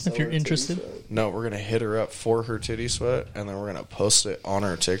 If you're interested. No, we're going to hit her up for her titty sweat, and then we're going to post it on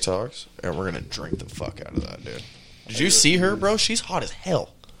our TikToks, and we're going to drink the fuck out of that, dude. Did you see her, bro? She's hot as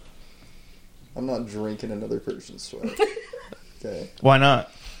hell. I'm not drinking another person's sweat. Okay. Why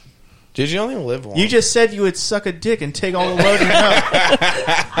not? Did you only live once? You just said you would suck a dick and take all the load in your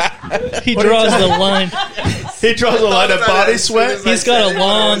mouth. He draws the line. He draws a line of body sweat. He's got a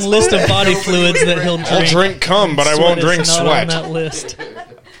long list of body fluids that he'll drink. I'll drink cum, but I won't drink is not sweat. on that list.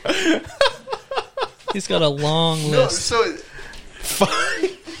 He's got a long No, list. so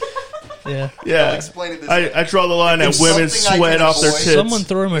Yeah. Yeah. I'll explain it this I way. draw the line at It's women something I sweat can off their avoid. tits. Someone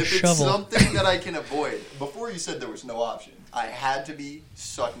throw him a If it's shovel. something that I can avoid, before you said there was no option, I had to be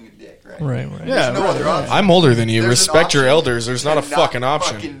sucking a dick, right? Right. Yeah, There's no right, other right. option. I'm older than you. There's an Respect your option elders. There's not a to fucking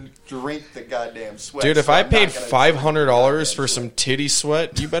option. Fucking drink the goddamn sweat. Dude, if so I I'm not paid gonna $500 for some titty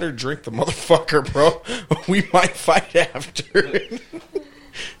sweat, you better drink the motherfucker, bro. We might fight after.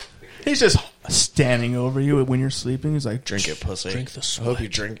 He's just standing over you when you're sleeping. He's like, Drink it, pussy. Drink the I hope you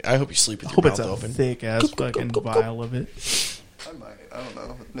drink. I hope you sleep with I your hope it's mouth a open. thick ass fucking vial of it. I might. I don't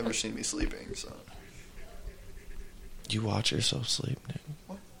know. I've never seen me sleeping, so. You watch yourself sleep,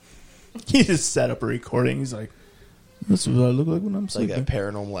 dude. He just set up a recording. He's like, this is what I look like when I'm It's like sleeping. that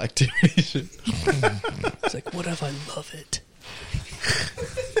paranormal activity shit. It's like, what if I love it?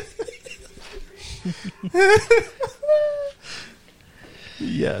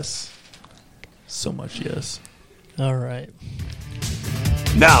 Yes. So much yes. All right.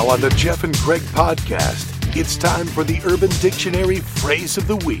 Now on the Jeff and Greg podcast, it's time for the Urban Dictionary Phrase of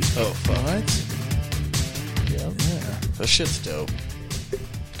the Week. Oh, fuck. What? Yeah. That shit's dope.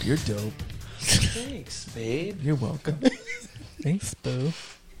 You're dope. Thanks, babe. You're welcome. Thanks, boo.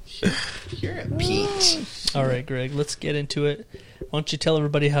 You're a peach. All right, Greg, let's get into it. Why don't you tell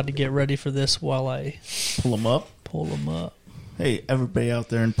everybody how to get ready for this while I Pull them up. pull them up? Hey, everybody out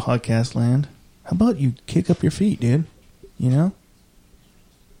there in podcast land, how about you kick up your feet, dude? You know?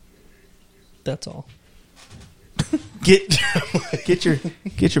 That's all. Get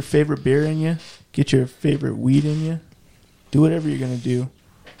your favorite beer in you. Get your favorite weed in you. Do whatever you're going to do.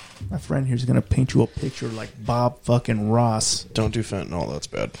 My friend here's going to paint you a picture like Bob fucking Ross. Don't do fentanyl. That's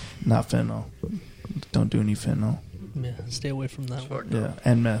bad. Not fentanyl. Don't do any fentanyl. Yeah, stay away from that one. Yeah,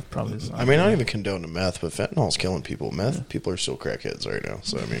 and meth probably. Is I mean, I don't even condone the meth, but fentanyl's killing people. Meth, people are still crackheads right now.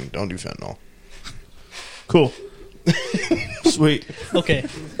 So, I mean, don't do fentanyl. Cool. Sweet. Okay.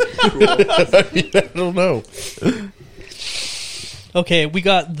 I don't know. Okay, we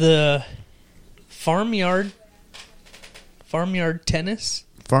got the farmyard tennis.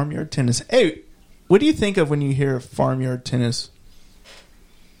 Farmyard tennis. Hey, what do you think of when you hear farmyard tennis?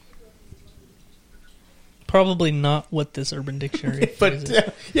 Probably not what this Urban Dictionary But is.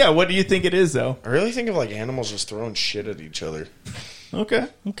 yeah, what do you think it is though? I really think of like animals just throwing shit at each other. Okay,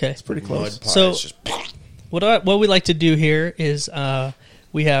 it's pretty close. Mud pies, So just what we like to do here is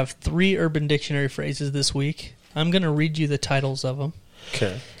we have 3 Urban Dictionary phrases this week. I'm going to read you the titles of them.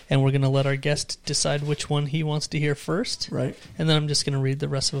 okay. And we're going to let our guest decide which one he wants to hear first. Right. And then I'm just going to read the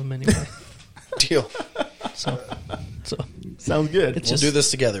rest of them anyway. Deal. So Sounds good. It's We'll just- do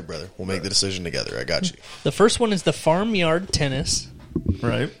this together, brother. We'll make the decision together. I got you. the first one is the farmyard tennis.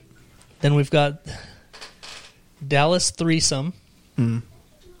 Right. Then we've got Dallas threesome. We're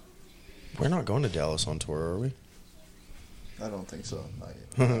not going to Dallas on tour, are we? I don't think so. Not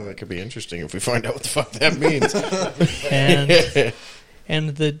yet. That could be interesting if we find out what the fuck that means. And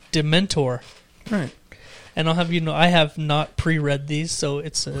the Dementor. Right. And I'll have you know, I have not pre-read these, so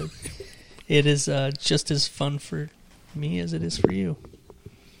it is just as fun for me as it is for you.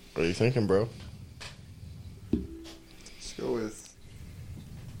 What are you thinking, bro? Let's go with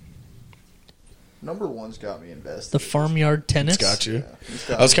number 1's got me invested. The farmyard tennis. It's got you. Yeah, it's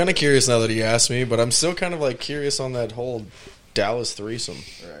got I was me. kind of curious now that he asked me, but I'm still kind of like curious on that whole Dallas threesome.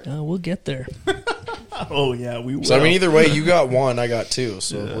 Right. We'll get there. Oh yeah, we will. So I mean, either way, you got 1, I got 2,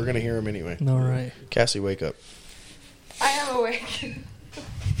 so we're gonna hear him anyway. All right. Cassie, wake up. I am awake.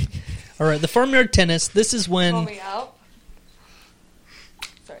 All right. The farmyard tennis. This is Call when me out.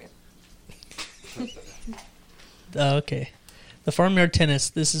 Sorry. okay. The farmyard tennis.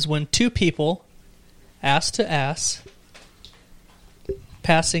 This is when 2 people, ass to ass,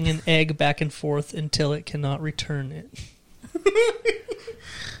 passing an egg back and forth until it cannot return it.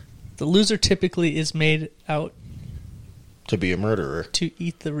 The loser typically is made out To be a murderer. to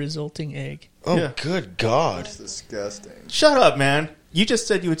eat the resulting egg. Oh, Yeah. good God. That's disgusting. Shut up, man. You just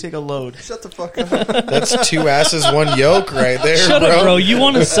said you would take a load. Shut the fuck up. That's 2 asses, 1 yolk right there, Shut bro. up, bro. You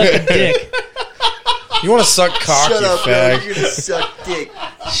want to suck a dick. You want to suck cock, Shut you up, bro. fag. You're gonna suck dick.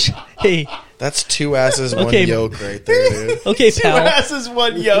 Hey, That's 2 asses, 1 Okay. yolk right there, dude. okay, 2 pal. asses,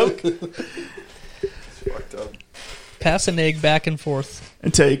 1 yolk. Fucked up. Pass an egg back and forth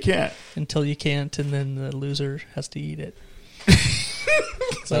Until you can't. until you can't, and then the loser has to eat it.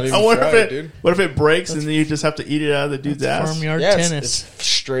 Not even I wonder fried, if it. dude. What if it breaks and then you just have to eat it out of the dude's ass? Farmyard Yeah, tennis. it's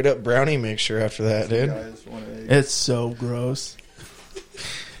straight up brownie mixture after that, dude. Guys, want egg. It's so gross.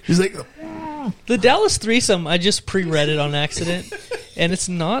 He's like, The Dallas threesome, I just pre-read it on accident, and it's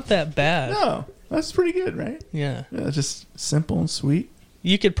not that bad. no, that's pretty good, right? Yeah. Yeah, just simple and sweet.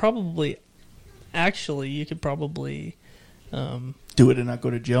 You could probably, Do it and not go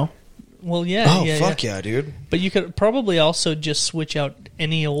to jail. well, yeah. Oh, yeah, fuck yeah, dude. But you could probably also just switch out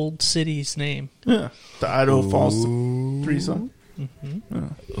any old city's name. Yeah, the Idaho Falls threesome.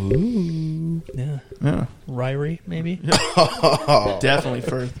 Yeah. Yeah, Ryrie, maybe? definitely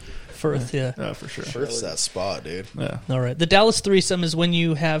Firth. Firth, yeah. Yeah, for sure. Firth's that spot, dude. Yeah, All right. The Dallas threesome is when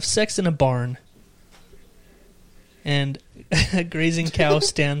you have sex in a barn and a grazing cow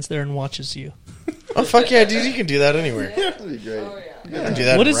stands there and watches you. Oh, fuck yeah, dude. You can do that anywhere. That'd be great. Oh, yeah. You can do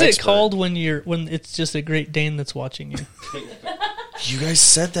that What in is it Rexburg. called when it's just a Great Dane that's watching you? You guys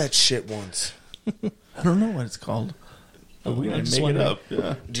said that shit once. I don't know what it's called. But we I'm didn't just make it wondering. up.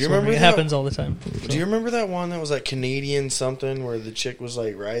 Yeah. Do you remember It that? happens all the time. Do you remember that one that was like Canadian something where the chick was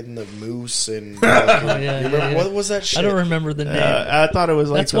like riding the moose and you remember yeah. what was that shit? I don't remember the name. I thought it was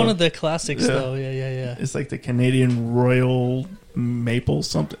like That's one of the classics, though. Yeah. It's like the Canadian Royal Maple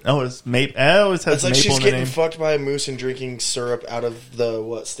something. Oh, it's maple. It always has It's like maple she's in the getting name. fucked by a moose and drinking syrup out of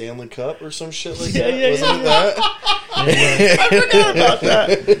the Stanley Cup or some shit like Yeah, that. yeah, Wasn't it yeah. that? I forgot about that.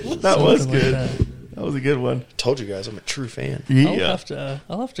 That was Something like good. that. That was a good one. Told you guys, I'm a true fan. Yeah.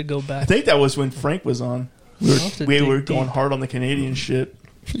 I'll have to go I back. think that was when Frank was on. I'll have to We dig were deep. going hard on the Canadian shit.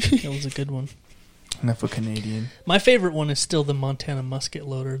 That was a good one. Enough of Canadian. My favorite one is still the Montana musket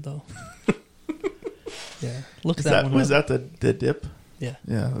loader, though. Yeah, look Is that that one was up. that the dip? Yeah.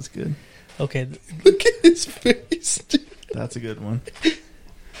 Yeah, that's good. Okay. Look at his face, dude. That's a good one. I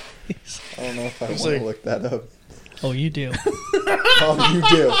don't know if I want It's to like- look that up. Oh, you do. Oh, you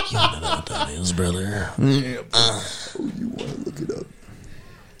do. You know what that is, brother. Oh, you want to look it up.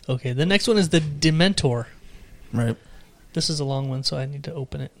 Okay, the next one is the Dementor. Right. This is a long one, so I need to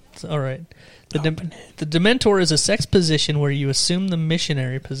open it. All right. The Dementor is a sex position where you assume the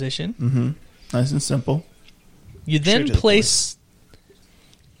missionary position. Mm-hmm. Nice and simple. You then Straight to the place...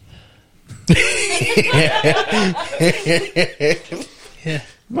 yeah.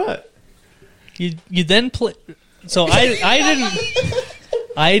 What? You then play... So I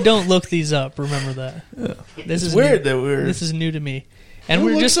don't look these up. Remember that. Yeah. This is weird new. that we're. This is new to me. And Who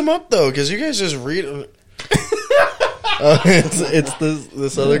we're looks just them up though, because you guys just read. It's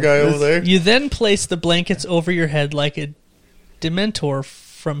this other guy over there. You then place the blankets over your head like a Dementor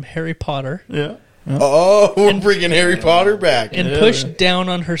from Harry Potter. Yeah. Oh, we're bringing Harry Potter back. And push down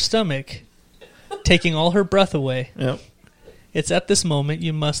on her stomach, taking all her breath away. Yep. It's at this moment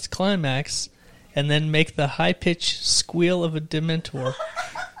you must climax and then make the high-pitched squeal of a Dementor.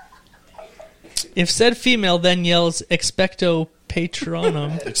 If said female then yells expecto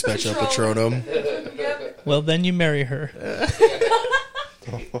patronum, Expecto Patronum. well, then you marry her.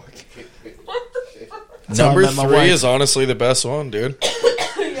 Number 3 is honestly the best one, dude.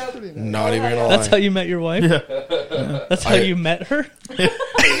 Not even gonna lie. That's how you met your wife? Yeah. That's how you met her?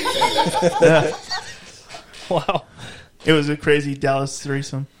 Yeah. Wow. It was a crazy Dallas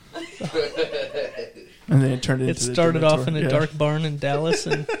threesome. And then it turned into It started the off in a Dementor. dark barn in Dallas.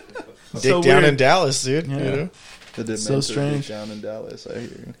 And Dick So down weird. in Dallas, dude. Yeah. You know? The Dementor So strange. down in Dallas, I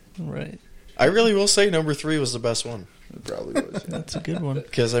hear. right. I really will say number 3 was the best one. It probably was. That's a good one.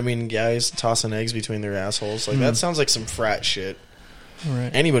 Because, I mean, guys tossing eggs between their assholes. Like, that sounds like some frat shit.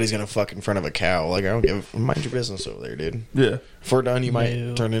 Right. Anybody's going to fuck in front of a cow. Like, I don't give... Mind your business over there, dude. Yeah. If we're done, you might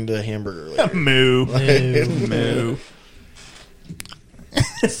Moo. turn into a hamburger later. Moo. Moo. Moo.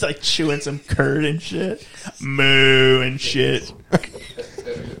 It's like chewing some curd and shit. Moo and shit.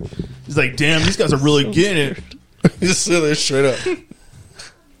 He's like, damn, these guys are really getting it. Just sit there straight up.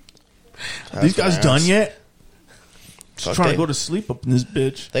 These guys my done ass. yet? Just Fuck, trying they- to go to sleep up in this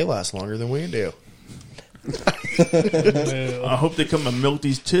bitch. They last longer than we do. I hope they come and milk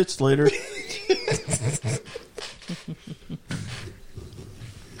these tits later.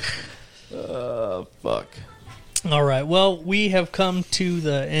 Fuck. All right. Well, we have come to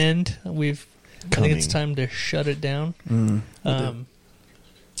the end. I think it's time to shut it down.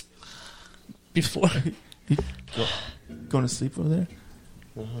 Before Going to sleep over there?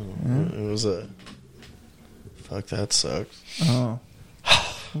 It was a... Fuck, that sucked. Oh.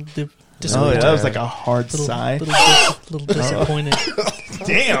 the Oh, yeah, that was like a hard sigh. little disappointed.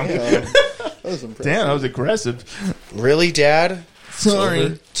 Damn. That was impressive. Damn, that was aggressive. Really, Dad? Sorry.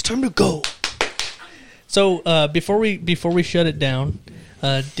 It's time to go. So before we shut it down,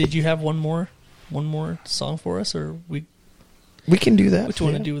 did you have one more song for us, or we can do that. What do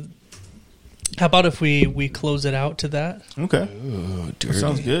you want to do with? How about if we close it out to that? Okay. That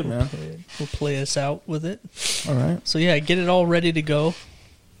sounds good, man. We'll play us out with it. All right. So yeah, get it all ready to go.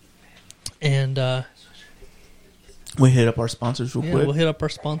 And we hit up our sponsors real quick. We'll hit up our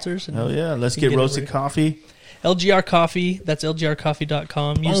sponsors. And Hell yeah. Let's get Roasted Coffee. LGR Coffee. That's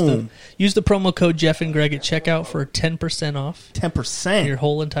lgrcoffee.com. Use the promo code Jeff and Greg at checkout for 10% off. 10%. Your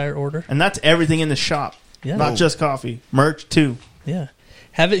whole entire order. And that's everything in the shop. Yeah. Not just coffee. Merch, too. Yeah.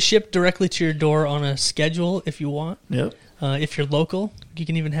 Have it shipped directly to your door on a schedule if you want. Yep. If you're local, you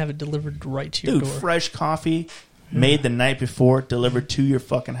can even have it delivered right to your door. Fresh coffee made the night before, delivered to your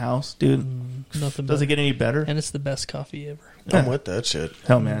fucking house. Dude, Nothing does it get any better? And it's the best coffee ever. I'm with that shit.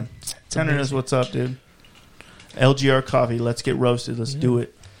 Hell, man. Tenderness, what's up, dude? LGR Coffee. Let's get roasted. Let's do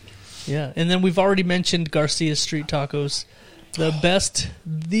it. Yeah. And then we've already mentioned Garcia's Street Tacos.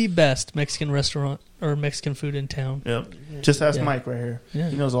 The best Mexican restaurant or Mexican food in town. Yep. Just ask Mike right here. Yeah.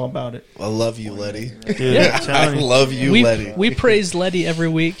 He knows all about it. I love you, Letty. Dude, I love you, Letty. We praise Letty every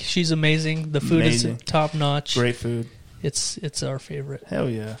week. She's amazing. The food is top notch. Great food. It's our favorite. Hell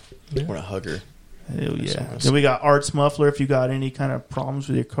yeah. I want to hug her. Hell yeah. Then we got Arts Muffler. If you got any kind of problems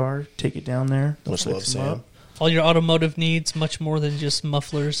with your car, take it down there. Much love, Sam. All your automotive needs, much more than just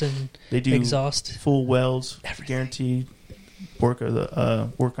mufflers and They do exhaust. Full welds, guaranteed work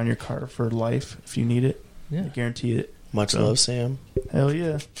on your car for life if you need it. Yeah. They guarantee it. Much love, Sam. Hell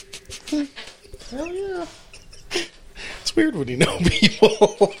yeah. Hell yeah. It's weird when you know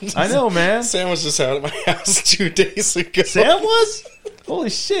people. I know, man. Sam was just out at my house 2 days ago. Sam was?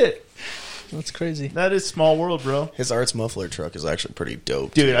 Holy shit. That's crazy. That is small world, bro. His Arts Muffler truck is actually pretty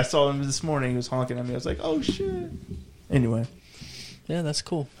dope. Dude, I saw him this morning. He was honking at me. I was like, oh, shit. Anyway. Yeah, that's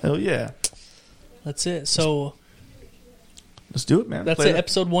cool. Hell yeah. That's it. So let's do it, man. That's it.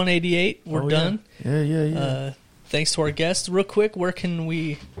 Episode 188. We're done. Yeah. Thanks to our guests. Real quick, where can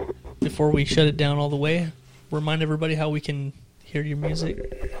we, before we shut it down all the way, remind everybody how we can hear your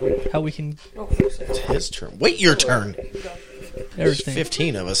music? How we can... It's his turn. Wait your turn. There's Everything.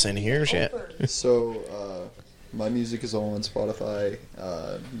 15 of us in here. Shit. So, my music is all on Spotify,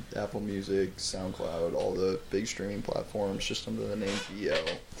 Apple Music, SoundCloud, all the big streaming platforms, just under the name VL.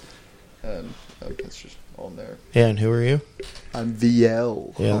 And it's just on there. Yeah, and who are you? I'm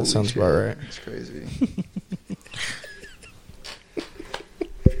VL. Yeah, that Holy sounds shit. about right. It's crazy.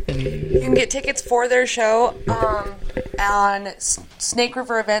 You can get tickets for their show on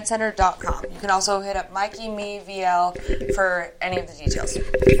SnakeRiverEventCenter.com. You can also hit up Mikey, me, VL for any of the details.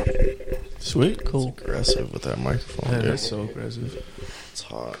 Sweet. Cool. It's aggressive with that microphone. Yeah, dude. that's so aggressive. It's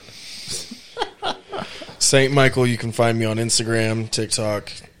hot. St. Michael, you can find me on Instagram,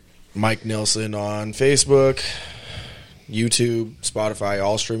 TikTok, Mike Nelson on Facebook, YouTube, Spotify,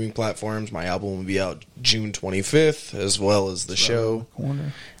 all streaming platforms. My album will be out June 25th, as well as the show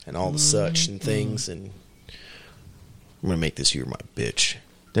and all the such and things. And I'm going to make this year my bitch.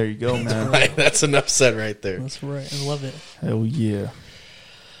 There you go, man. Right, that's enough said right there. That's right. I love it. Hell yeah.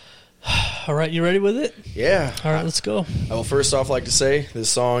 All right, you ready with it? Yeah. All right, let's go. I will first off like to say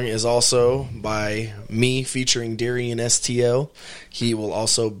this song is also by me featuring Darian STL. He will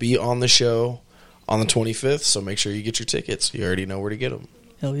also be on the show on the 25th, so make sure you get your tickets. You already know where to get them.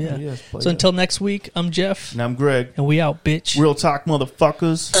 Hell yeah. Yes, So until next week, I'm Jeff. And I'm Greg. And we out, bitch. Real talk,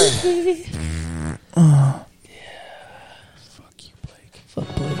 motherfuckers. Yeah. Fuck you, Blake.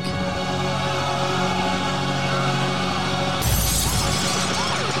 Fuck Blake.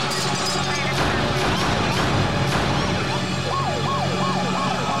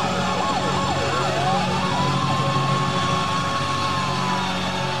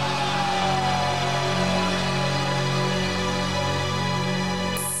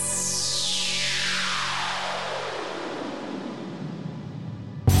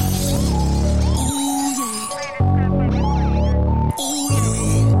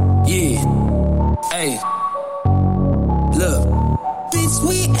 Hey, look, bitch,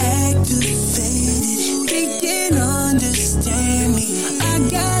 we activated. They can understand me. I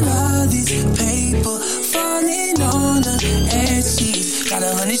got all this paper falling on the edges. Got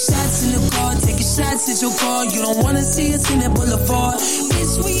 100 shots in the car, taking shots at your car. You don't wanna see us in that boulevard.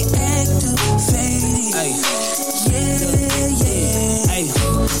 Bitch, we activated. Hey, yeah. Hey.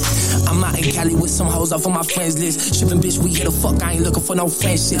 I'm out in Cali with some hoes off on my friends list. Shipping bitch, we hit a fuck, I ain't looking for no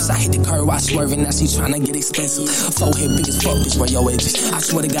friendships. I hit the curb, I swerving, now she tryna get expensive. Forehead big as fuck, bitch, where your edges. I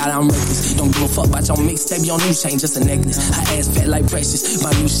swear to God, I'm reckless. Don't give a fuck about your mixtape, your new chain, just a necklace. Her ass fat like precious,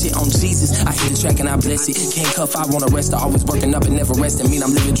 my new shit on Jesus. I hit the track and I bless it. Can't cuff, I wanna rest her. Always working up and never resting. Mean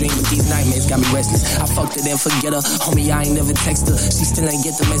I'm living dream, but these nightmares got me restless. I fucked her then forget her. Homie, I ain't never text her. She still ain't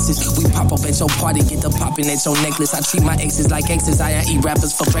get the message. We pop up at your party, get the popping at your necklace. I treat my exes like exes. I eat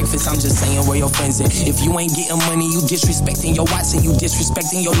rappers for breakfast. I'm just saying where your friends at. If you ain't getting money, you disrespecting your watch and you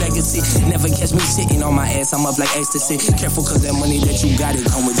disrespecting your legacy. Never catch me sitting on my ass, I'm up like ecstasy. Careful cause that money that you got, it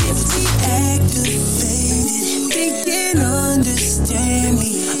come with hesitancy. Activated, they can understand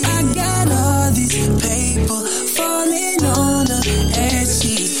me. I got all this paper falling on the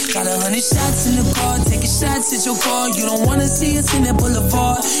edges. Got 100 shots in the car, taking shots at your car. You don't wanna see us in that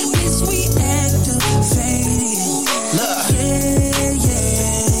boulevard. Bitch, we activated. Look.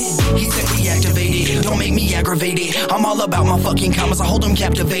 He said we activated, don't make me aggravated. I'm all about my fucking commas, I hold them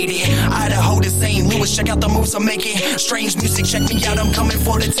captivated. Idaho to St. Louis, check out the moves I'm making. Strange music, check me out, I'm coming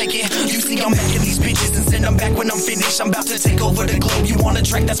for the ticket. You see I'm back in these bitches and send them back when I'm finished. I'm about to take over the globe, you want a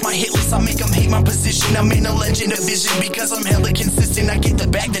track, that's my hit list. I make them hate my position, I'm in a legend of vision. Because I'm hella consistent, I get the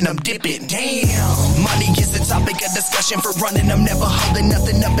bag, then I'm dipping. Damn, money is the topic of discussion for running. I'm never holding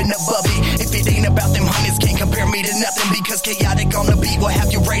nothing up and above it. If it ain't about them hundreds, can't compare me to nothing. Because chaotic on the beat will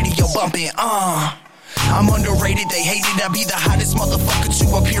have your radio bumping. I'm underrated, they hate it. I be the hottest motherfucker to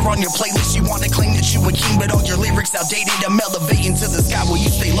appear on your playlist. You wanna claim that you a king, but all your lyrics outdated. I'm elevating to the sky where you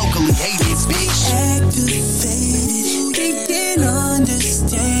stay locally hated, bitch. Activated, they can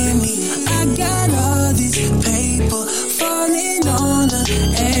understand me. I got all this paper falling on the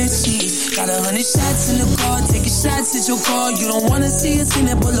edges. Got 100 shots in the car, taking shots at your car. You don't wanna see us in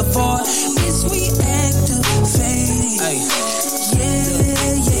that boulevard. Bitch, we activated. Hey.